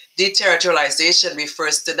 deterritorialization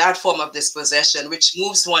refers to that form of dispossession which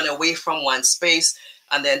moves one away from one space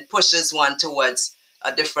and then pushes one towards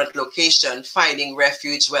a different location, finding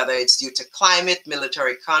refuge, whether it's due to climate,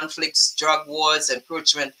 military conflicts, drug wars,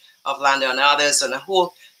 encroachment of land on others, and a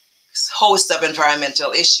whole host of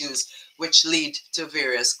environmental issues which lead to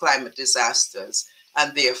various climate disasters.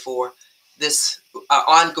 And therefore, this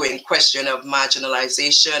ongoing question of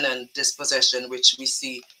marginalization and dispossession, which we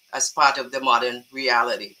see as part of the modern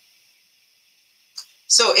reality.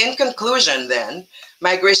 So in conclusion then,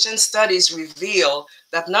 migration studies reveal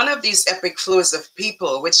that none of these epic flows of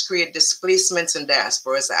people which create displacements and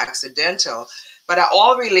diasporas are accidental, but are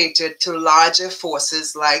all related to larger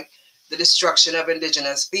forces like the destruction of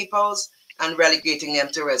indigenous peoples and relegating them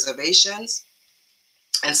to reservations,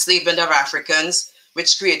 enslavement of Africans,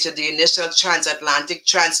 which created the initial transatlantic,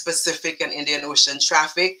 trans-Pacific, and Indian Ocean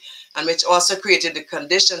traffic, and which also created the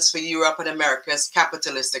conditions for Europe and America's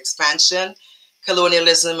capitalist expansion,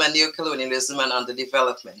 colonialism and neocolonialism, and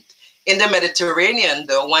underdevelopment. In the Mediterranean,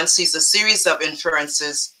 though, one sees a series of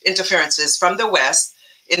interferences from the West,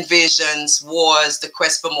 invasions, wars, the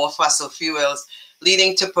quest for more fossil fuels,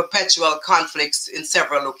 leading to perpetual conflicts in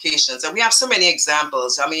several locations. And we have so many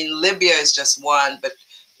examples. I mean, Libya is just one, but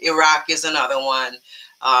Iraq is another one.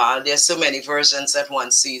 There's so many versions that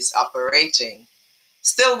one sees operating.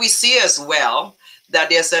 Still, we see as well that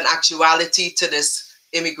there's an actuality to this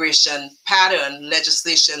immigration pattern,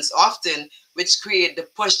 legislations often, which create the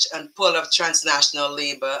push and pull of transnational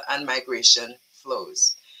labor and migration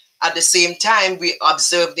flows. At the same time, we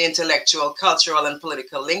observe the intellectual, cultural, and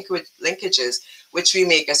political linkages which we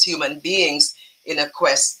make as human beings in a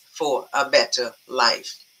quest for a better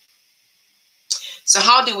life. So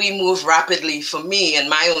how do we move rapidly? For me, in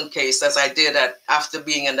my own case, as I did after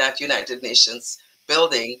being in that United Nations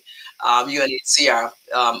building, UNHCR,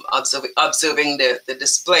 observing the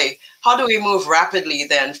display, how do we move rapidly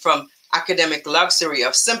then from academic luxury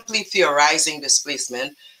of simply theorizing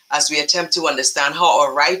displacement as we attempt to understand how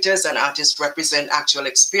our writers and artists represent actual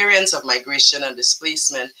experience of migration and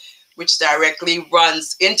displacement, which directly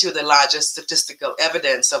runs into the largest statistical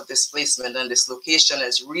evidence of displacement and dislocation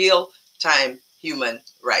as real-time human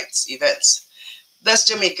rights events. Thus,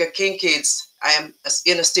 Jamaica Kincaid's I am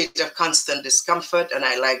in a state of constant discomfort, and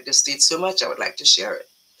I like this state so much, I would like to share it.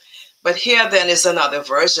 But here then is another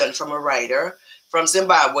version from a writer from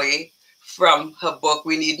Zimbabwe, from her book,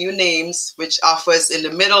 We Need New Names, which offers in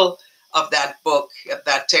the middle of that book,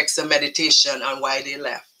 that text, a meditation on why they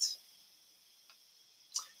left.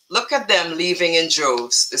 Look at them leaving in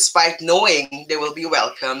droves, despite knowing they will be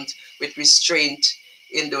welcomed with restraint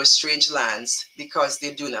in those strange lands because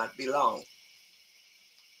they do not belong.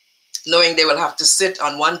 Knowing they will have to sit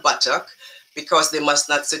on one buttock because they must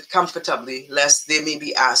not sit comfortably, lest they may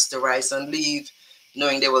be asked to rise and leave.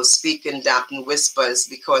 Knowing they will speak in dampened whispers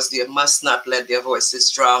because they must not let their voices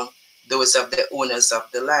drown those of the owners of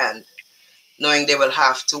the land. Knowing they will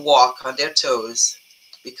have to walk on their toes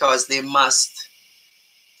because they must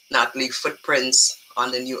not leave footprints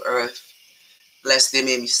on the new earth, lest they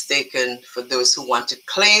may be mistaken for those who want to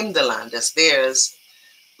claim the land as theirs.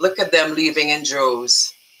 Look at them leaving in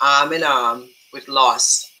droves, arm in arm with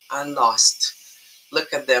loss and lost.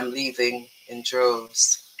 Look at them leaving in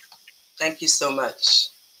droves. Thank you so much.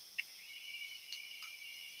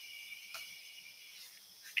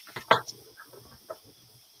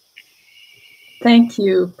 Thank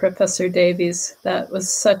you, Professor Davies. That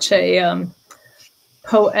was such a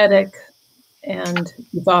poetic and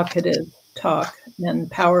evocative talk and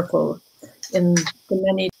powerful in the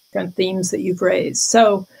many different themes that you've raised.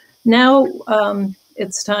 So now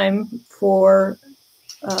it's time for,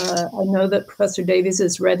 I know that Professor Davies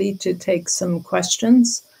is ready to take some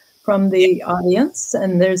questions from the audience,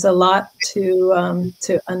 and there's a lot to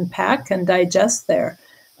unpack and digest there.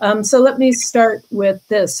 So let me start with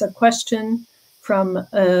this, a question from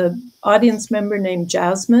an audience member named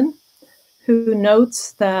Jasmine, who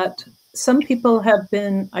notes that some people have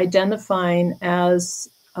been identifying as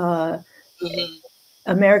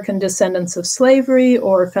American descendants of slavery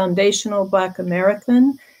or foundational Black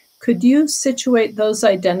American. Could you situate those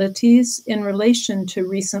identities in relation to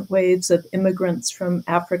recent waves of immigrants from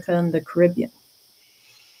Africa and the Caribbean?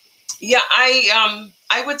 Yeah,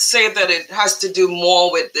 I would say that it has to do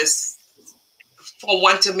more with this, for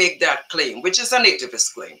one to make that claim, which is a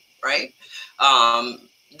nativist claim, right?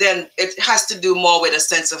 Then it has to do more with a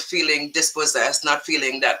sense of feeling dispossessed, not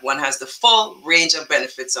feeling that one has the full range of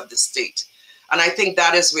benefits of the state. And I think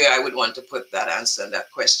that is where I would want to put that answer in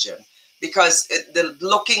that question. Because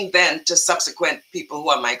looking then to subsequent people who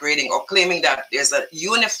are migrating or claiming that there's a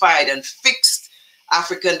unified and fixed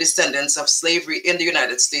African descendants of slavery in the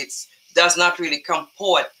United States does not really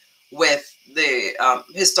comport with the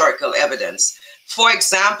historical evidence. For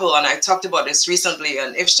example, and I talked about this recently,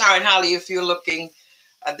 and if Sharon Halley, if you're looking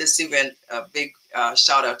at this event, a big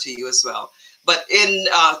shout out to you as well. But in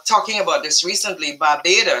talking about this recently,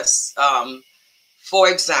 Barbados, for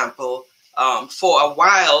example, for a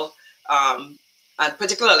while, and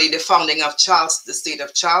particularly the founding of the state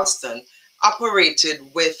of Charleston, operated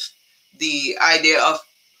with the idea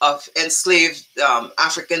of enslaved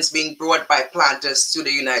Africans being brought by planters to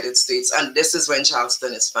the United States. And this is when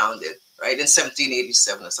Charleston is founded, right, in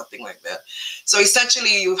 1787 or something like that. So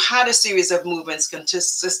essentially, you've had a series of movements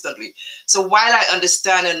consistently. So while I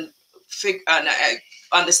understand and I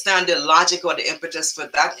understand the logic or the impetus for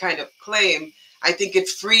that kind of claim, I think it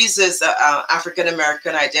freezes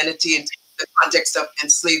African-American identity in the context of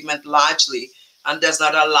enslavement largely and does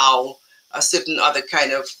not allow a certain other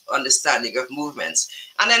kind of understanding of movements.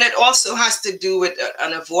 And then it also has to do with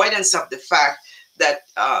an avoidance of the fact that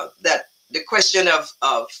that the question of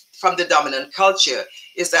from the dominant culture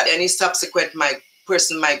is that any subsequent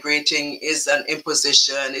person migrating is an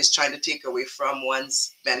imposition, is trying to take away from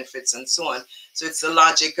one's benefits and so on. So it's the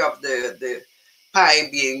logic of the pie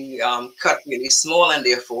being cut really small, and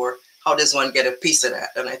therefore, how does one get a piece of that?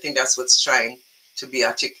 And I think that's what's trying to be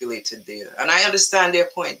articulated there. And I understand their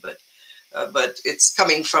point, but it's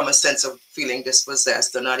coming from a sense of feeling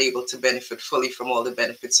dispossessed or not able to benefit fully from all the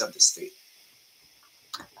benefits of the state.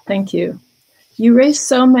 Thank you. You raised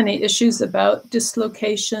so many issues about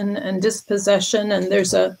dislocation and dispossession, and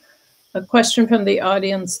there's a a question from the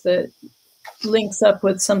audience that links up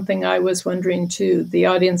with something I was wondering too. The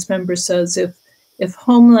audience member says, if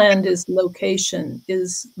homeland is location,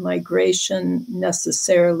 is migration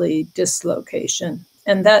necessarily dislocation?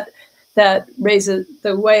 And that raises,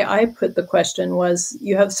 the way I put the question was,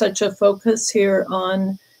 you have such a focus here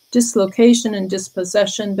on dislocation and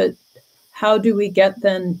dispossession, but how do we get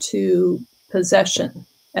then to possession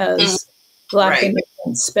as Black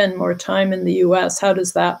immigrants spend more time in the US? How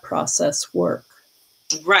does that process work?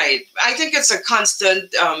 Right. I think it's a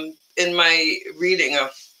constant in my reading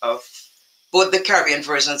of both the Caribbean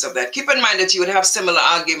versions of that. Keep in mind that you would have similar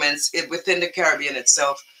arguments within the Caribbean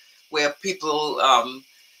itself, where people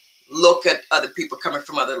look at other people coming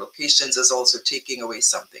from other locations as also taking away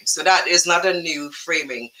something. So that is not a new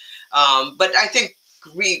framing. But I think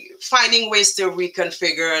finding ways to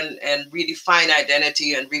reconfigure and redefine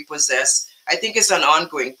identity and repossess, I think is an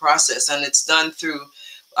ongoing process. And it's done through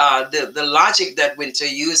the logic that Winter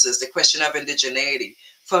uses, the question of indigeneity.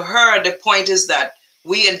 For her, the point is that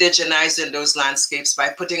we indigenize in those landscapes by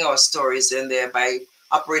putting our stories in there, by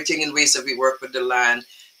operating in ways that we work with the land,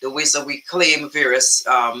 the ways that we claim various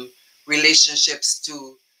relationships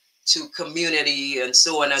to community and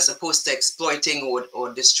so on, as opposed to exploiting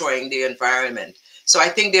or destroying the environment. So I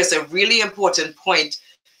think there's a really important point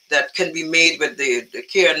that can be made with the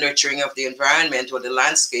care and nurturing of the environment or the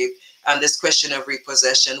landscape and this question of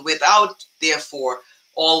repossession, without therefore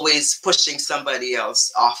always pushing somebody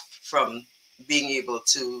else off from being able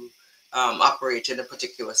to operate in a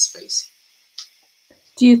particular space.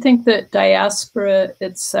 Do you think that diaspora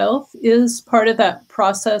itself is part of that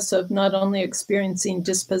process of not only experiencing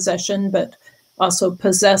dispossession, but also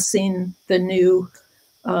possessing the new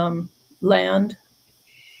land?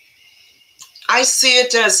 I see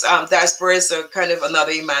it as diaspora is a kind of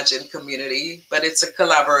another imagined community, but it's a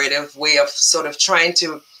collaborative way of sort of trying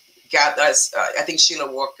to gather, I think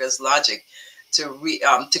Sheila Walker's logic, to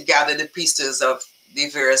gather the pieces of the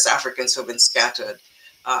various Africans who have been scattered.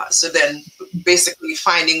 So then basically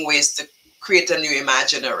finding ways to create a new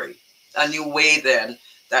imaginary, a new way then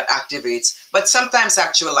that activates, but sometimes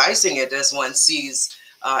actualizing it as one sees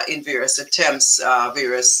in various attempts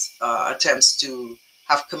to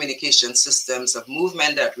have communication systems of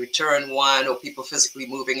movement that return one, or people physically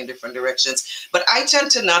moving in different directions. But I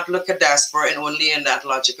tend to not look at diaspora and only in that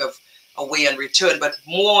logic of away and return, but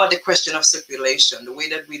more the question of circulation, the way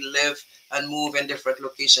that we live and move in different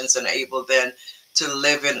locations and are able then to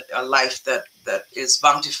live in a life that is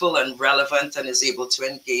bountiful and relevant and is able to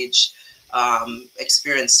engage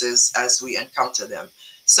experiences as we encounter them.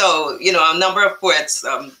 So, you know, a number of poets,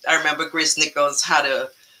 I remember Grace Nichols had a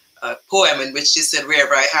poem in which she said,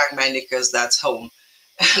 "Wherever I hang my knickers, that's home."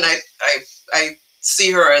 And I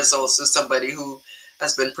see her as also somebody who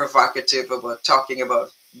has been provocative about talking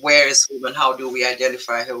about where is home and how do we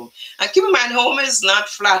identify home. And keep in mind, home is not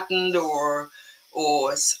flattened or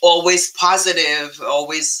always positive,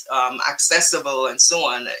 always accessible, and so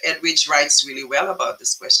on. Edwidge writes really well about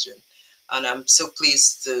this question. And I'm so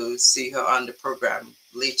pleased to see her on the program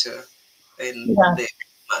later in the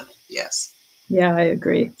month. Yes. Yeah, I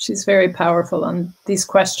agree. She's very powerful on these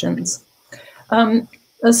questions. A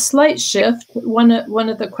slight shift. One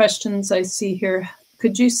of the questions I see here,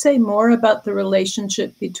 could you say more about the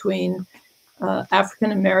relationship between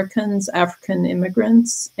African Americans, African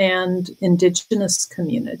immigrants, and indigenous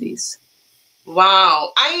communities?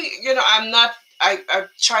 Wow. I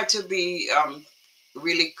try to be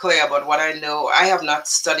really clear about what I know. I have not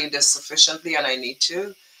studied this sufficiently, and I need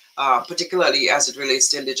to. Particularly as it relates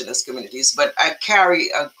to indigenous communities, but I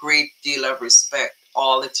carry a great deal of respect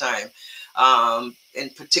all the time,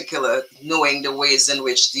 in particular, knowing the ways in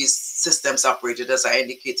which these systems operated, as I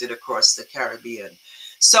indicated, across the Caribbean.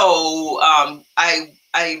 So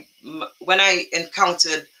when I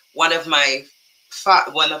encountered one of my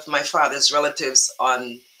father's relatives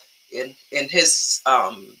in his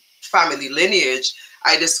family lineage,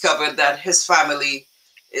 I discovered that his family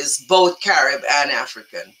is both Carib and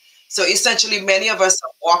African. So essentially, many of us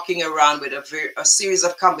are walking around with a series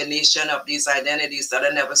of combination of these identities that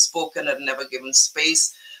are never spoken and never given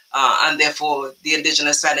space, and therefore the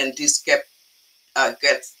indigenous identities kept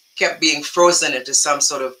being frozen into some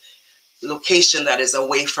sort of location that is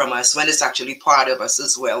away from us when it's actually part of us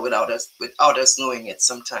as well, without us knowing it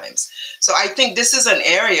sometimes. So I think this is an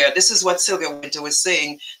area. This is what Sylvia Winter was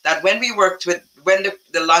saying, that when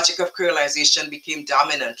the logic of creolization became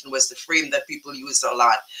dominant and was the frame that people used a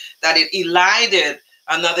lot, that it elided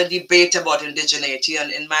another debate about indigeneity.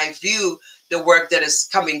 And in my view, the work that is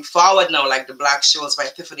coming forward now, like the Black Shoals by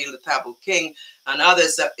Tiffany Lethabel King and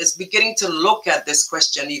others, that is beginning to look at this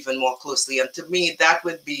question even more closely. And to me, that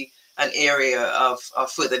would be an area of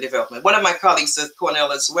further development. One of my colleagues at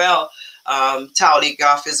Cornell as well, Towley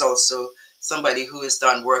Goff, is also somebody who has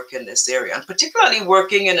done work in this area, and particularly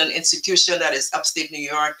working in an institution that is upstate New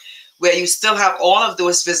York, where you still have all of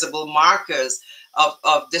those visible markers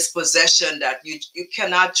of dispossession that you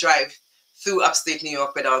cannot drive through upstate New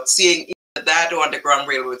York without seeing either that or Underground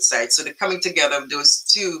Railroad site. So the coming together of those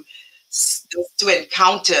two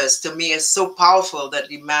encounters, to me, is so powerful that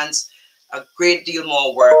demands a great deal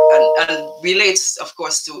more work, and relates, of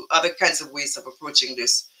course, to other kinds of ways of approaching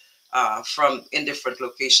this from in different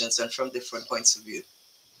locations and from different points of view.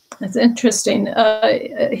 That's interesting.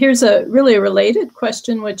 Here's a really related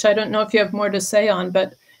question, which I don't know if you have more to say on,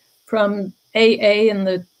 but from AA in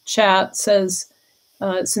the chat says,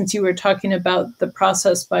 since you were talking about the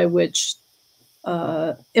process by which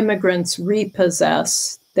immigrants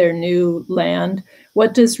repossess their new land,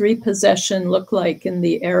 what does repossession look like in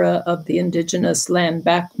the era of the indigenous land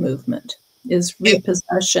back movement? Is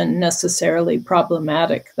repossession necessarily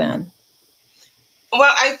problematic then?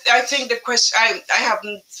 Well, I think the question, I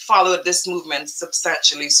haven't followed this movement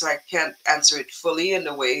substantially, so I can't answer it fully in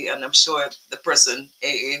a way, and I'm sure the person,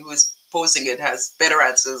 AA, who is posing it has better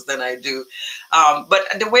answers than I do. But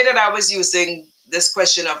the way that I was using this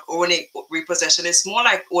question of owning repossession is more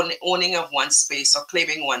like owning of one space or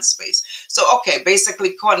claiming one space. So, okay,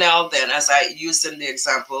 basically Cornell then, as I used in the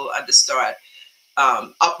example at the start,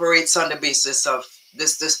 operates on the basis of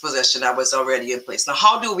this dispossession that was already in place. Now,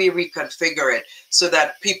 how do we reconfigure it so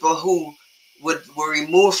that people who were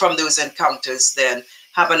removed from those encounters then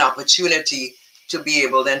have an opportunity to be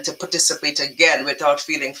able then to participate again without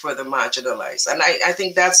feeling further marginalized? And I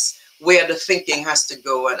think that's where the thinking has to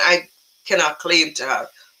go. And I cannot claim to have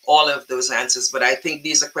all of those answers, but I think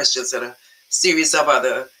these are questions that a series of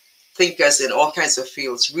other thinkers in all kinds of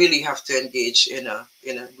fields really have to engage in a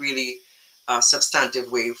really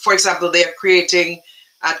substantive way. For example, they are creating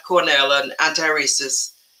at Cornell an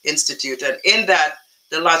anti-racist institute, and in that,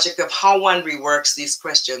 the logic of how one reworks these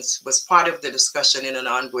questions was part of the discussion in an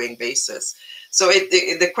ongoing basis. So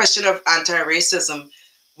the question of anti-racism,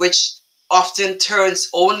 which often turns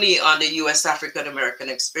only on the US African American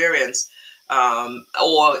experience,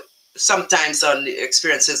 or sometimes on the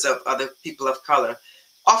experiences of other people of color,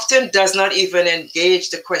 often does not even engage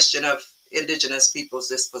the question of indigenous people's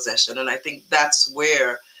dispossession. And I think that's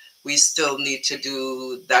where we still need to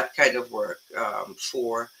do that kind of work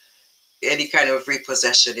for any kind of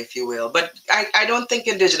repossession, if you will. But I don't think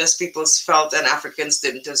indigenous peoples felt, and Africans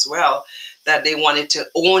didn't as well, that they wanted to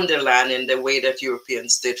own the land in the way that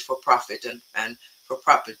Europeans did for profit and for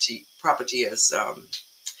property, as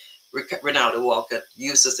Ronaldo Walcott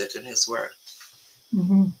uses it in his work.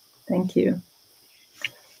 Mm-hmm. Thank you.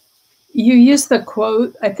 You used the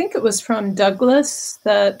quote, I think it was from Douglas,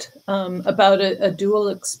 that about a dual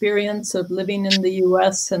experience of living in the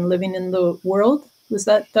US and living in the world. Was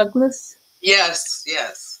that Douglas? Yes,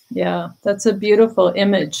 yes. Yeah, that's a beautiful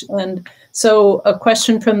image. And so a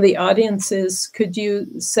question from the audience is, could you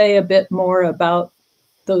say a bit more about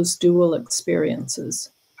those dual experiences?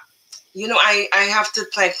 You know, I have to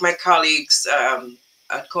thank my colleagues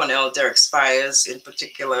at Cornell, Derek Spires in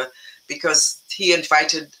particular, because he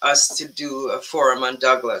invited us to do a forum on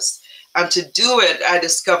Douglas. And to do it, I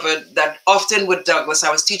discovered that often with Douglas,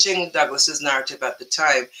 I was teaching Douglas's narrative at the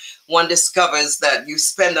time, one discovers that you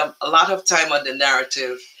spend a lot of time on the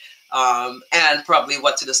narrative and probably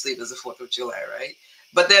what to the slave is the 4th of July, right?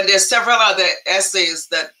 But then there's several other essays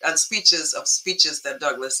and speeches that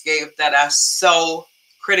Douglas gave that are so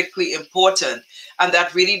critically important and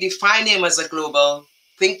that really define him as a global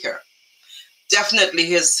thinker. Definitely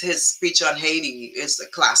his speech on Haiti is a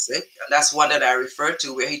classic, and that's one that I refer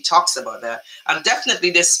to where he talks about that. And definitely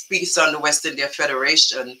this piece on the West India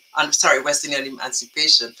Federation, West Indian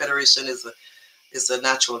Emancipation. Federation is a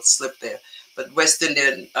natural slip there. But West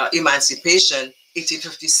Indian Emancipation,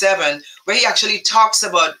 1857, where he actually talks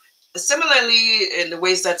about, similarly in the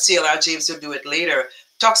ways that C.L.R. James will do it later,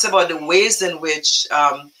 talks about the ways in which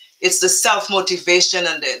it's the self-motivation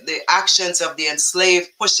and the actions of the enslaved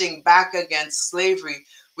pushing back against slavery,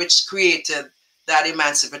 which created that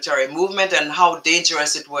emancipatory movement, and how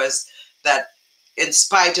dangerous it was that in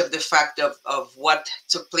spite of the fact of what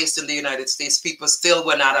took place in the United States, people still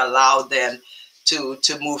were not allowed then to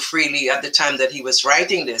move freely at the time that he was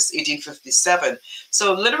writing this, 1857.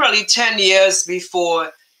 So literally 10 years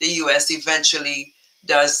before the US eventually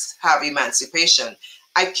does have emancipation.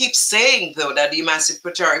 I keep saying, though, that the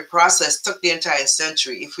emancipatory process took the entire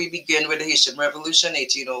century. If we begin with the Haitian Revolution,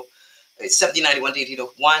 1791 to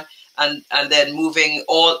 1801, and then moving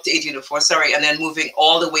all to 1804, and then moving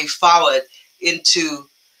all the way forward into,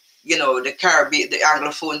 the Caribbean, the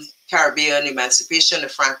Anglophone Caribbean emancipation, the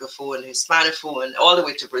Francophone, Hispanophone, all the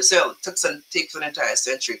way to Brazil. It takes an entire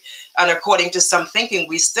century. And according to some thinking,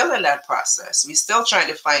 we're still in that process. We're still trying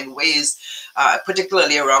to find ways,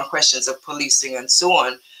 particularly around questions of policing and so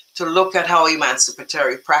on, to look at how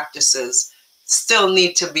emancipatory practices still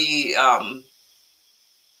need to be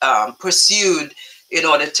pursued in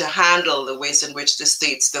order to handle the ways in which the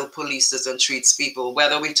state still polices and treats people,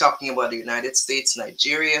 whether we're talking about the United States,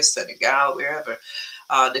 Nigeria, Senegal, wherever.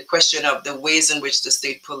 The question of the ways in which the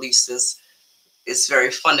state polices is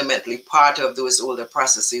very fundamentally part of those older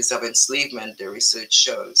processes of enslavement, the research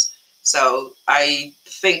shows. So I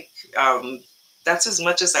think that's as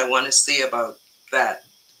much as I want to say about that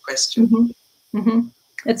question. Mm-hmm. Mm-hmm.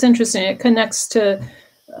 It's interesting. It connects to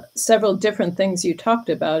several different things you talked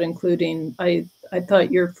about, including I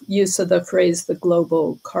thought your use of the phrase "the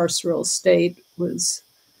global carceral state" was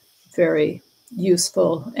very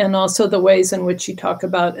useful, and also the ways in which you talk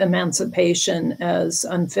about emancipation as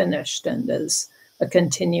unfinished and as a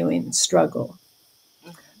continuing struggle.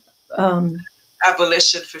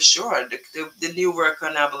 Abolition, for sure. The new work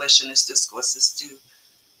on abolitionist discourses to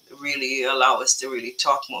really allow us to really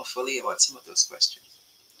talk more fully about some of those questions.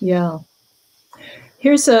 Yeah.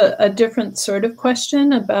 Here's a different sort of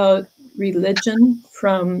question about religion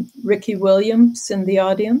from Ricky Williams in the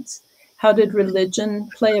audience. How did religion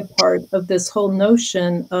play a part of this whole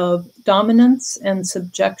notion of dominance and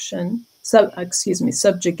subjugation,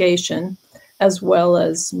 as well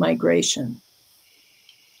as migration?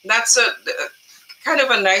 That's a kind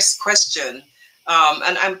of a nice question.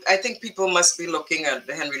 And I think people must be looking at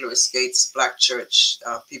the Henry Louis Gates Black Church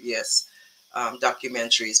PBS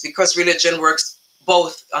documentaries, because religion works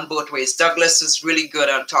on both ways. Douglas is really good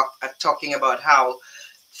at talking about how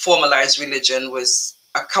formalized religion was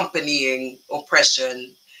accompanying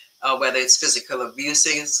oppression, whether it's physical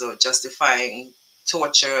abuses or justifying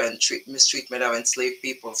torture and mistreatment of enslaved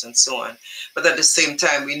peoples and so on. But at the same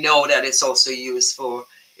time, we know that it's also used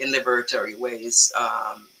in liberatory ways,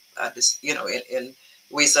 in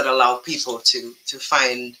ways that allow people to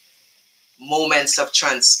find moments of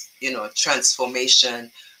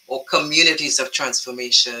transformation, or communities of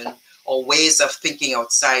transformation, or ways of thinking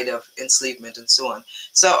outside of enslavement and so on.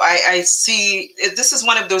 So I see this is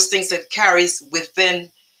one of those things that carries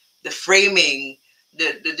within the framing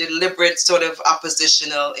the deliberate sort of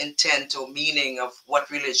oppositional intent or meaning of what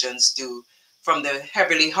religions do, from the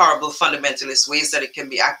heavily horrible fundamentalist ways that it can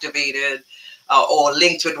be activated or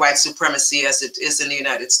linked with white supremacy, as it is in the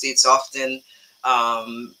United States often,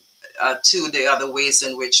 to the other ways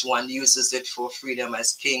in which one uses it for freedom,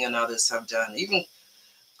 as King and others have done. Even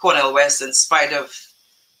Cornel West, in spite of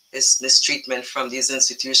his mistreatment from these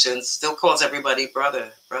institutions, still calls everybody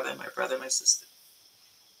brother, my brother, my sister.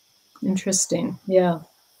 Interesting. Yeah.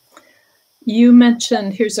 You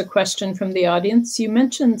mentioned, here's a question from the audience. You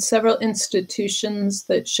mentioned several institutions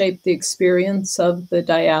that shape the experience of the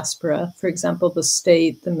diaspora. For example, the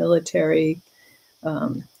state, the military,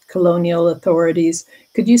 colonial authorities.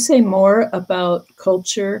 Could you say more about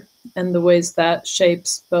culture and the ways that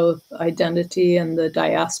shapes both identity and the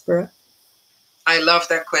diaspora? I love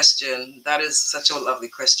that question. That is such a lovely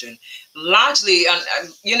question. Largely, and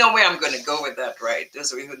you know where I'm going to go with that, right?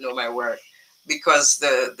 Those of you who know my work, because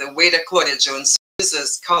the way that Claudia Jones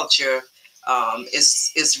uses culture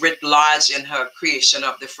is writ large in her creation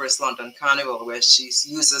of the first London Carnival, where she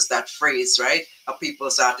uses that phrase, right? A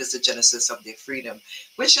people's art is the genesis of their freedom,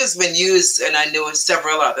 which has been used, and I know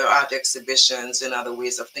several other art exhibitions and other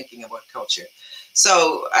ways of thinking about culture.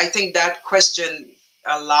 So I think that question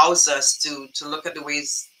allows us to look at the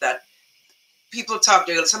ways that people talked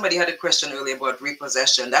earlier. Somebody had a question earlier about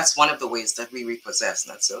repossession. That's one of the ways that we repossess,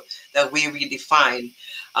 and so that we redefine.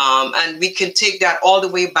 And we can take that all the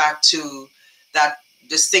way back to that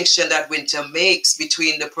distinction that Winter makes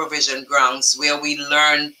between the provision grounds, where we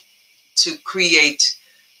learn to create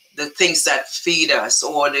the things that feed us,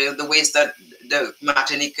 or the ways that the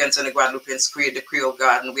Martinicans and the Guadeloupeans create the Creole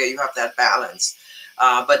garden, where you have that balance.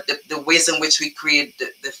 But the ways in which we create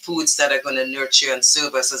the foods that are going to nurture and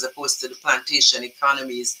serve us, as opposed to the plantation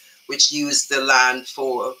economies, which use the land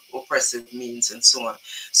for oppressive means and so on.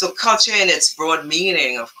 So culture in its broad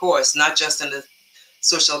meaning, of course, not just in the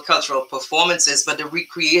social cultural performances, but the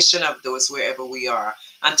recreation of those wherever we are.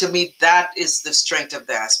 And to me, that is the strength of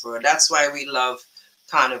diaspora. That's why we love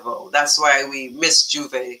Carnival. That's why we miss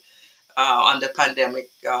Juve under pandemic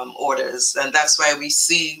orders. And that's why we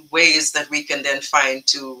see ways that we can then find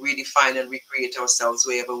to redefine and recreate ourselves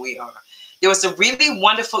wherever we are. There was a really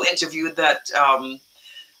wonderful interview that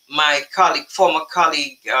my former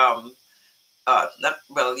colleague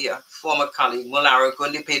Molara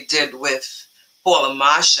Gundipe did with Paula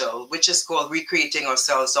Marshall, which is called Recreating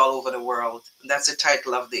Ourselves All Over the World. That's the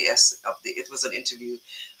title of it was an interview.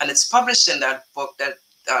 And it's published in that book that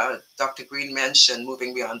Dr. Green mentioned,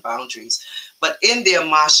 Moving Beyond Boundaries. But in there,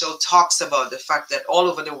 Marshall talks about the fact that all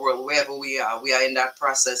over the world, wherever we are in that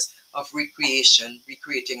process of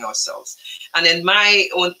recreating ourselves. And in my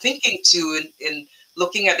own thinking too, in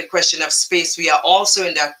looking at the question of space, we are also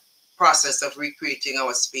in that process of recreating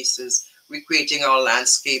our spaces, recreating our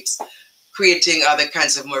landscapes, creating other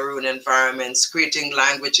kinds of maroon environments, creating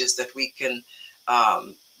languages that we can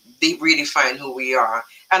redefine who we are.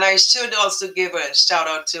 And I should also give a shout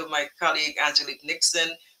out to my colleague, Angelique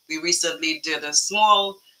Nixon. We recently did a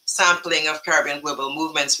small sampling of Caribbean global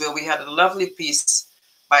movements where we had a lovely piece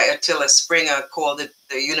by Attila Springer called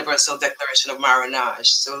the Universal Declaration of Marinage.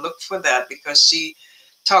 So look for that, because she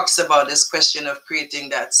talks about this question of creating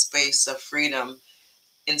that space of freedom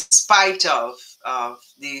in spite of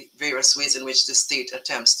the various ways in which the state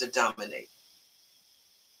attempts to dominate.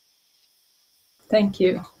 Thank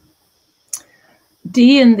you.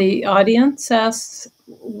 Dee in the audience asks,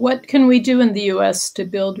 what can we do in the U.S. to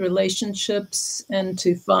build relationships and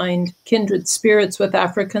to find kindred spirits with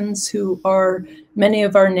Africans who are many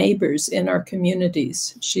of our neighbors in our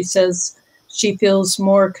communities? She says she feels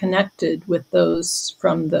more connected with those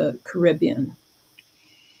from the Caribbean.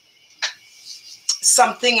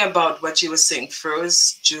 Something about what you were saying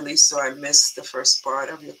froze, Julie, so I missed the first part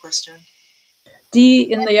of your question.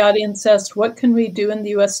 Dee in the audience asked, what can we do in the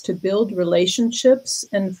U.S. to build relationships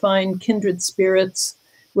and find kindred spirits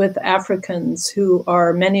with Africans who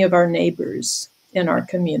are many of our neighbors in our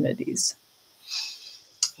communities?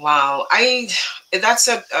 Wow, that's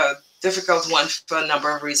a difficult one for a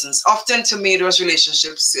number of reasons. Often to me, those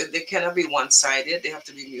relationships, they cannot be one-sided. They have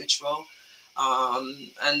to be mutual,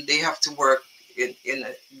 and they have to work in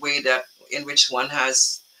a way in which one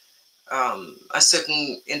has a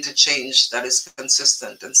certain interchange that is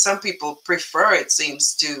consistent. And some people prefer, it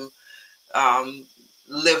seems, to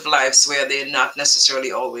live lives where they're not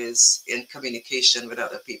necessarily always in communication with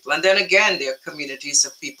other people. And then again, there are communities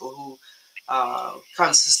of people who are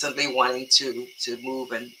consistently wanting to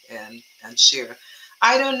move and share.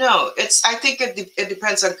 I don't know. I think it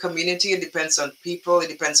depends on community. It depends on people. It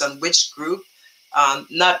depends on which group.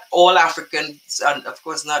 Not all Africans are, of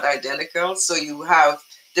course, not identical. So you have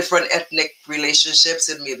different ethnic relationships.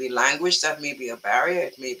 It may be language that may be a barrier.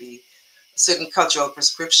 It may be certain cultural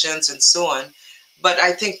prescriptions and so on. But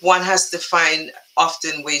I think one has to find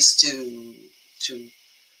often ways to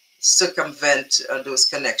circumvent those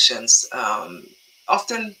connections.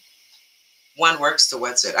 Often one works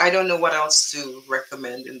towards it. I don't know what else to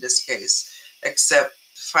recommend in this case, except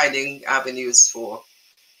finding avenues for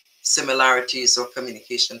similarities or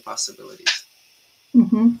communication possibilities.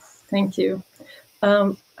 Mm-hmm. Thank you.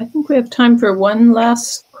 I think we have time for one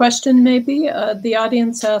last question, maybe. The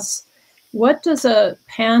audience asks, what does a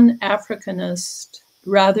Pan-Africanist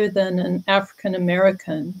rather than an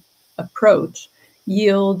African-American approach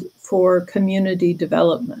yield for community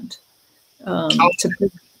development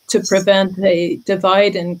to prevent a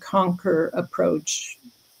divide and conquer approach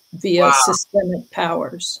via systemic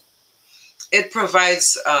powers? It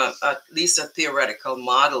provides at least a theoretical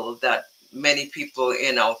model that many people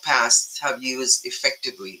in our past have used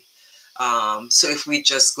effectively. So if we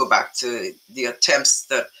just go back to the attempts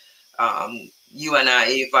that you and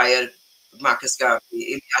I, via Marcus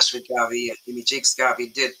Garvey, Amy Ashford Garvey, and Amy Jakes Garvey,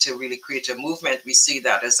 did to really create a movement, we see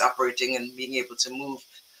that as operating and being able to move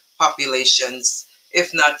populations,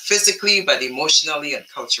 if not physically, but emotionally and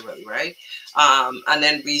culturally, right? And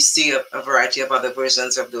then we see a variety of other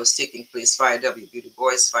versions of those taking place via W.B. Du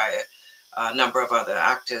Bois, via a number of other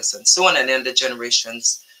actors and so on, and then the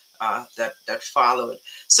generations that followed.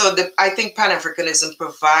 So I think Pan-Africanism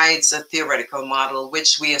provides a theoretical model,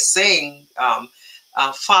 which we are saying,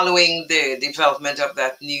 following the development of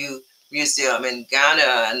that new museum in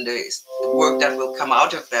Ghana and the work that will come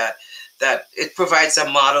out of that it provides a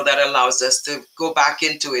model that allows us to go back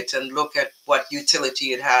into it and look at what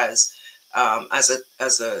utility it has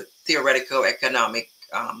as a theoretical economic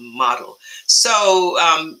model. So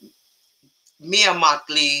Mia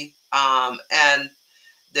Motley and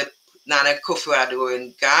the Nana Akufo-Addo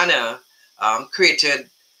in Ghana created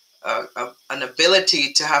an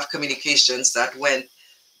ability to have communications that went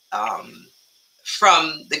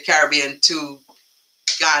from the Caribbean to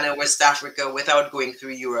Ghana, West Africa, without going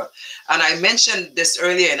through Europe. And I mentioned this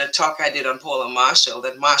earlier in a talk I did on Paula Marshall,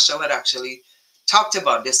 that Marshall had actually talked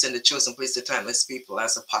about this in The Chosen Place, The Timeless People,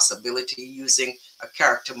 as a possibility, using a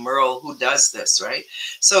character, Merle, who does this, right?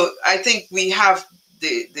 So I think we have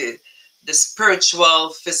the spiritual,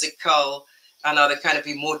 physical, and other kind of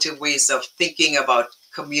emotive ways of thinking about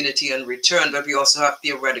community and return, but we also have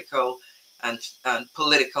theoretical and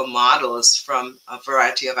political models from a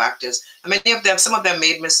variety of actors. And many of them, some of them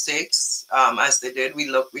made mistakes, as they did.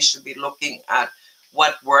 We should be looking at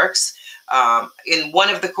what works. In one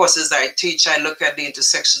of the courses I teach, I look at the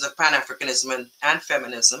intersections of Pan-Africanism and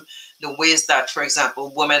feminism, the ways that, for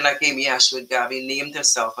example, women like Amy Ashwood Garvey named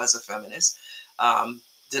herself as a feminist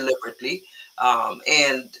deliberately,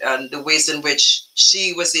 and the ways in which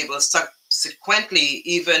she was able to subsequently,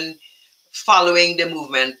 even following the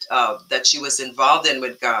movement that she was involved in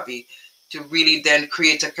with Garvey, to really then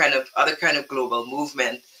create a kind of other kind of global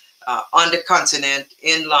movement on the continent,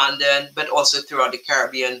 in London, but also throughout the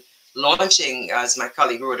Caribbean, launching, as my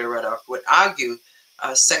colleague Rhoda Rudolph would argue,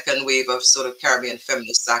 a second wave of sort of Caribbean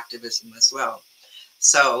feminist activism as well.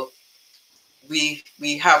 So we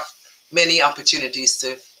have many opportunities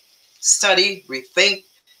to study, rethink,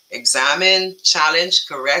 examine, challenge,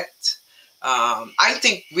 correct. I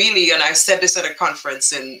think really, and I said this at a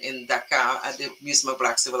conference in Dakar at the Museum of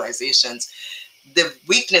Black Civilizations, the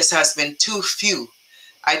weakness has been too few.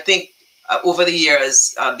 I think over the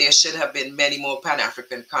years, there should have been many more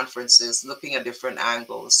Pan-African conferences looking at different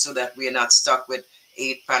angles so that we are not stuck with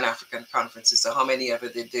 8 Pan-African conferences, or how many ever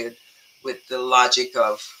they did, with the logic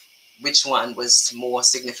of which one was more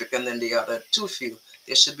significant than the other. Too few.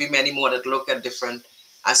 There should be many more that look at different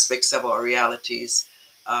aspects of our realities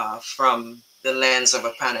from the lens of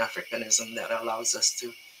a Pan-Africanism that allows us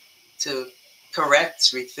to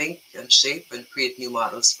correct, rethink, and shape and create new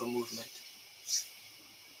models for movement.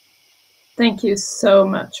 Thank you so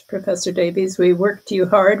much, Professor Davies. We worked you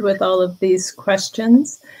hard with all of these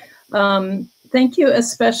questions. Thank you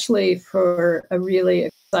especially for a really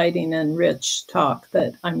exciting and rich talk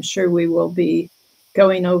that I'm sure we will be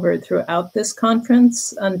going over throughout this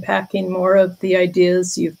conference, unpacking more of the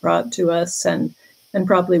ideas you've brought to us and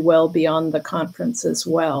probably well beyond the conference as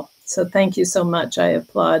well. So thank you so much. I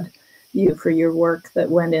applaud you for your work that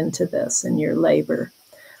went into this and your labor.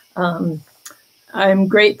 I'm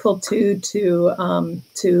grateful too to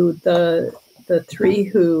the 3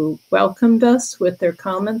 who welcomed us with their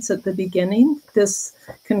comments at the beginning. This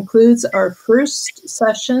concludes our first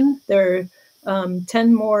session. There are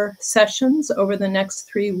 10 more sessions over the next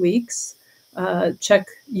 3 weeks.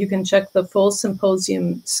 You can check the full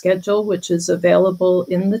symposium schedule, which is available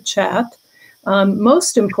in the chat.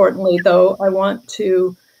 Most importantly, though, I want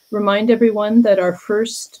to remind everyone that our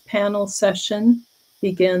first panel session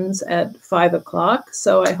begins at 5 o'clock.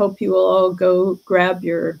 So I hope you will all go grab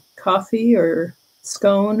your coffee or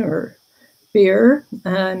scone or beer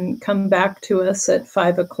and come back to us at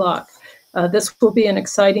 5 o'clock. This will be an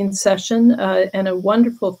exciting session and a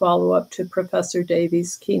wonderful follow-up to Professor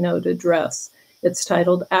Davies' keynote address. It's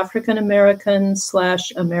titled African American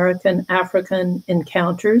 / American African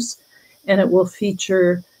Encounters, and it will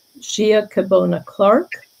feature Shia Kabona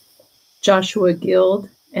Clark, Joshua Guild,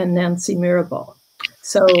 and Nancy Mirabal.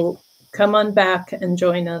 So come on back and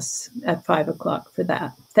join us at 5 o'clock for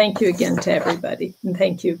that. Thank you again to everybody. And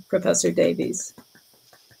thank you, Professor Davies.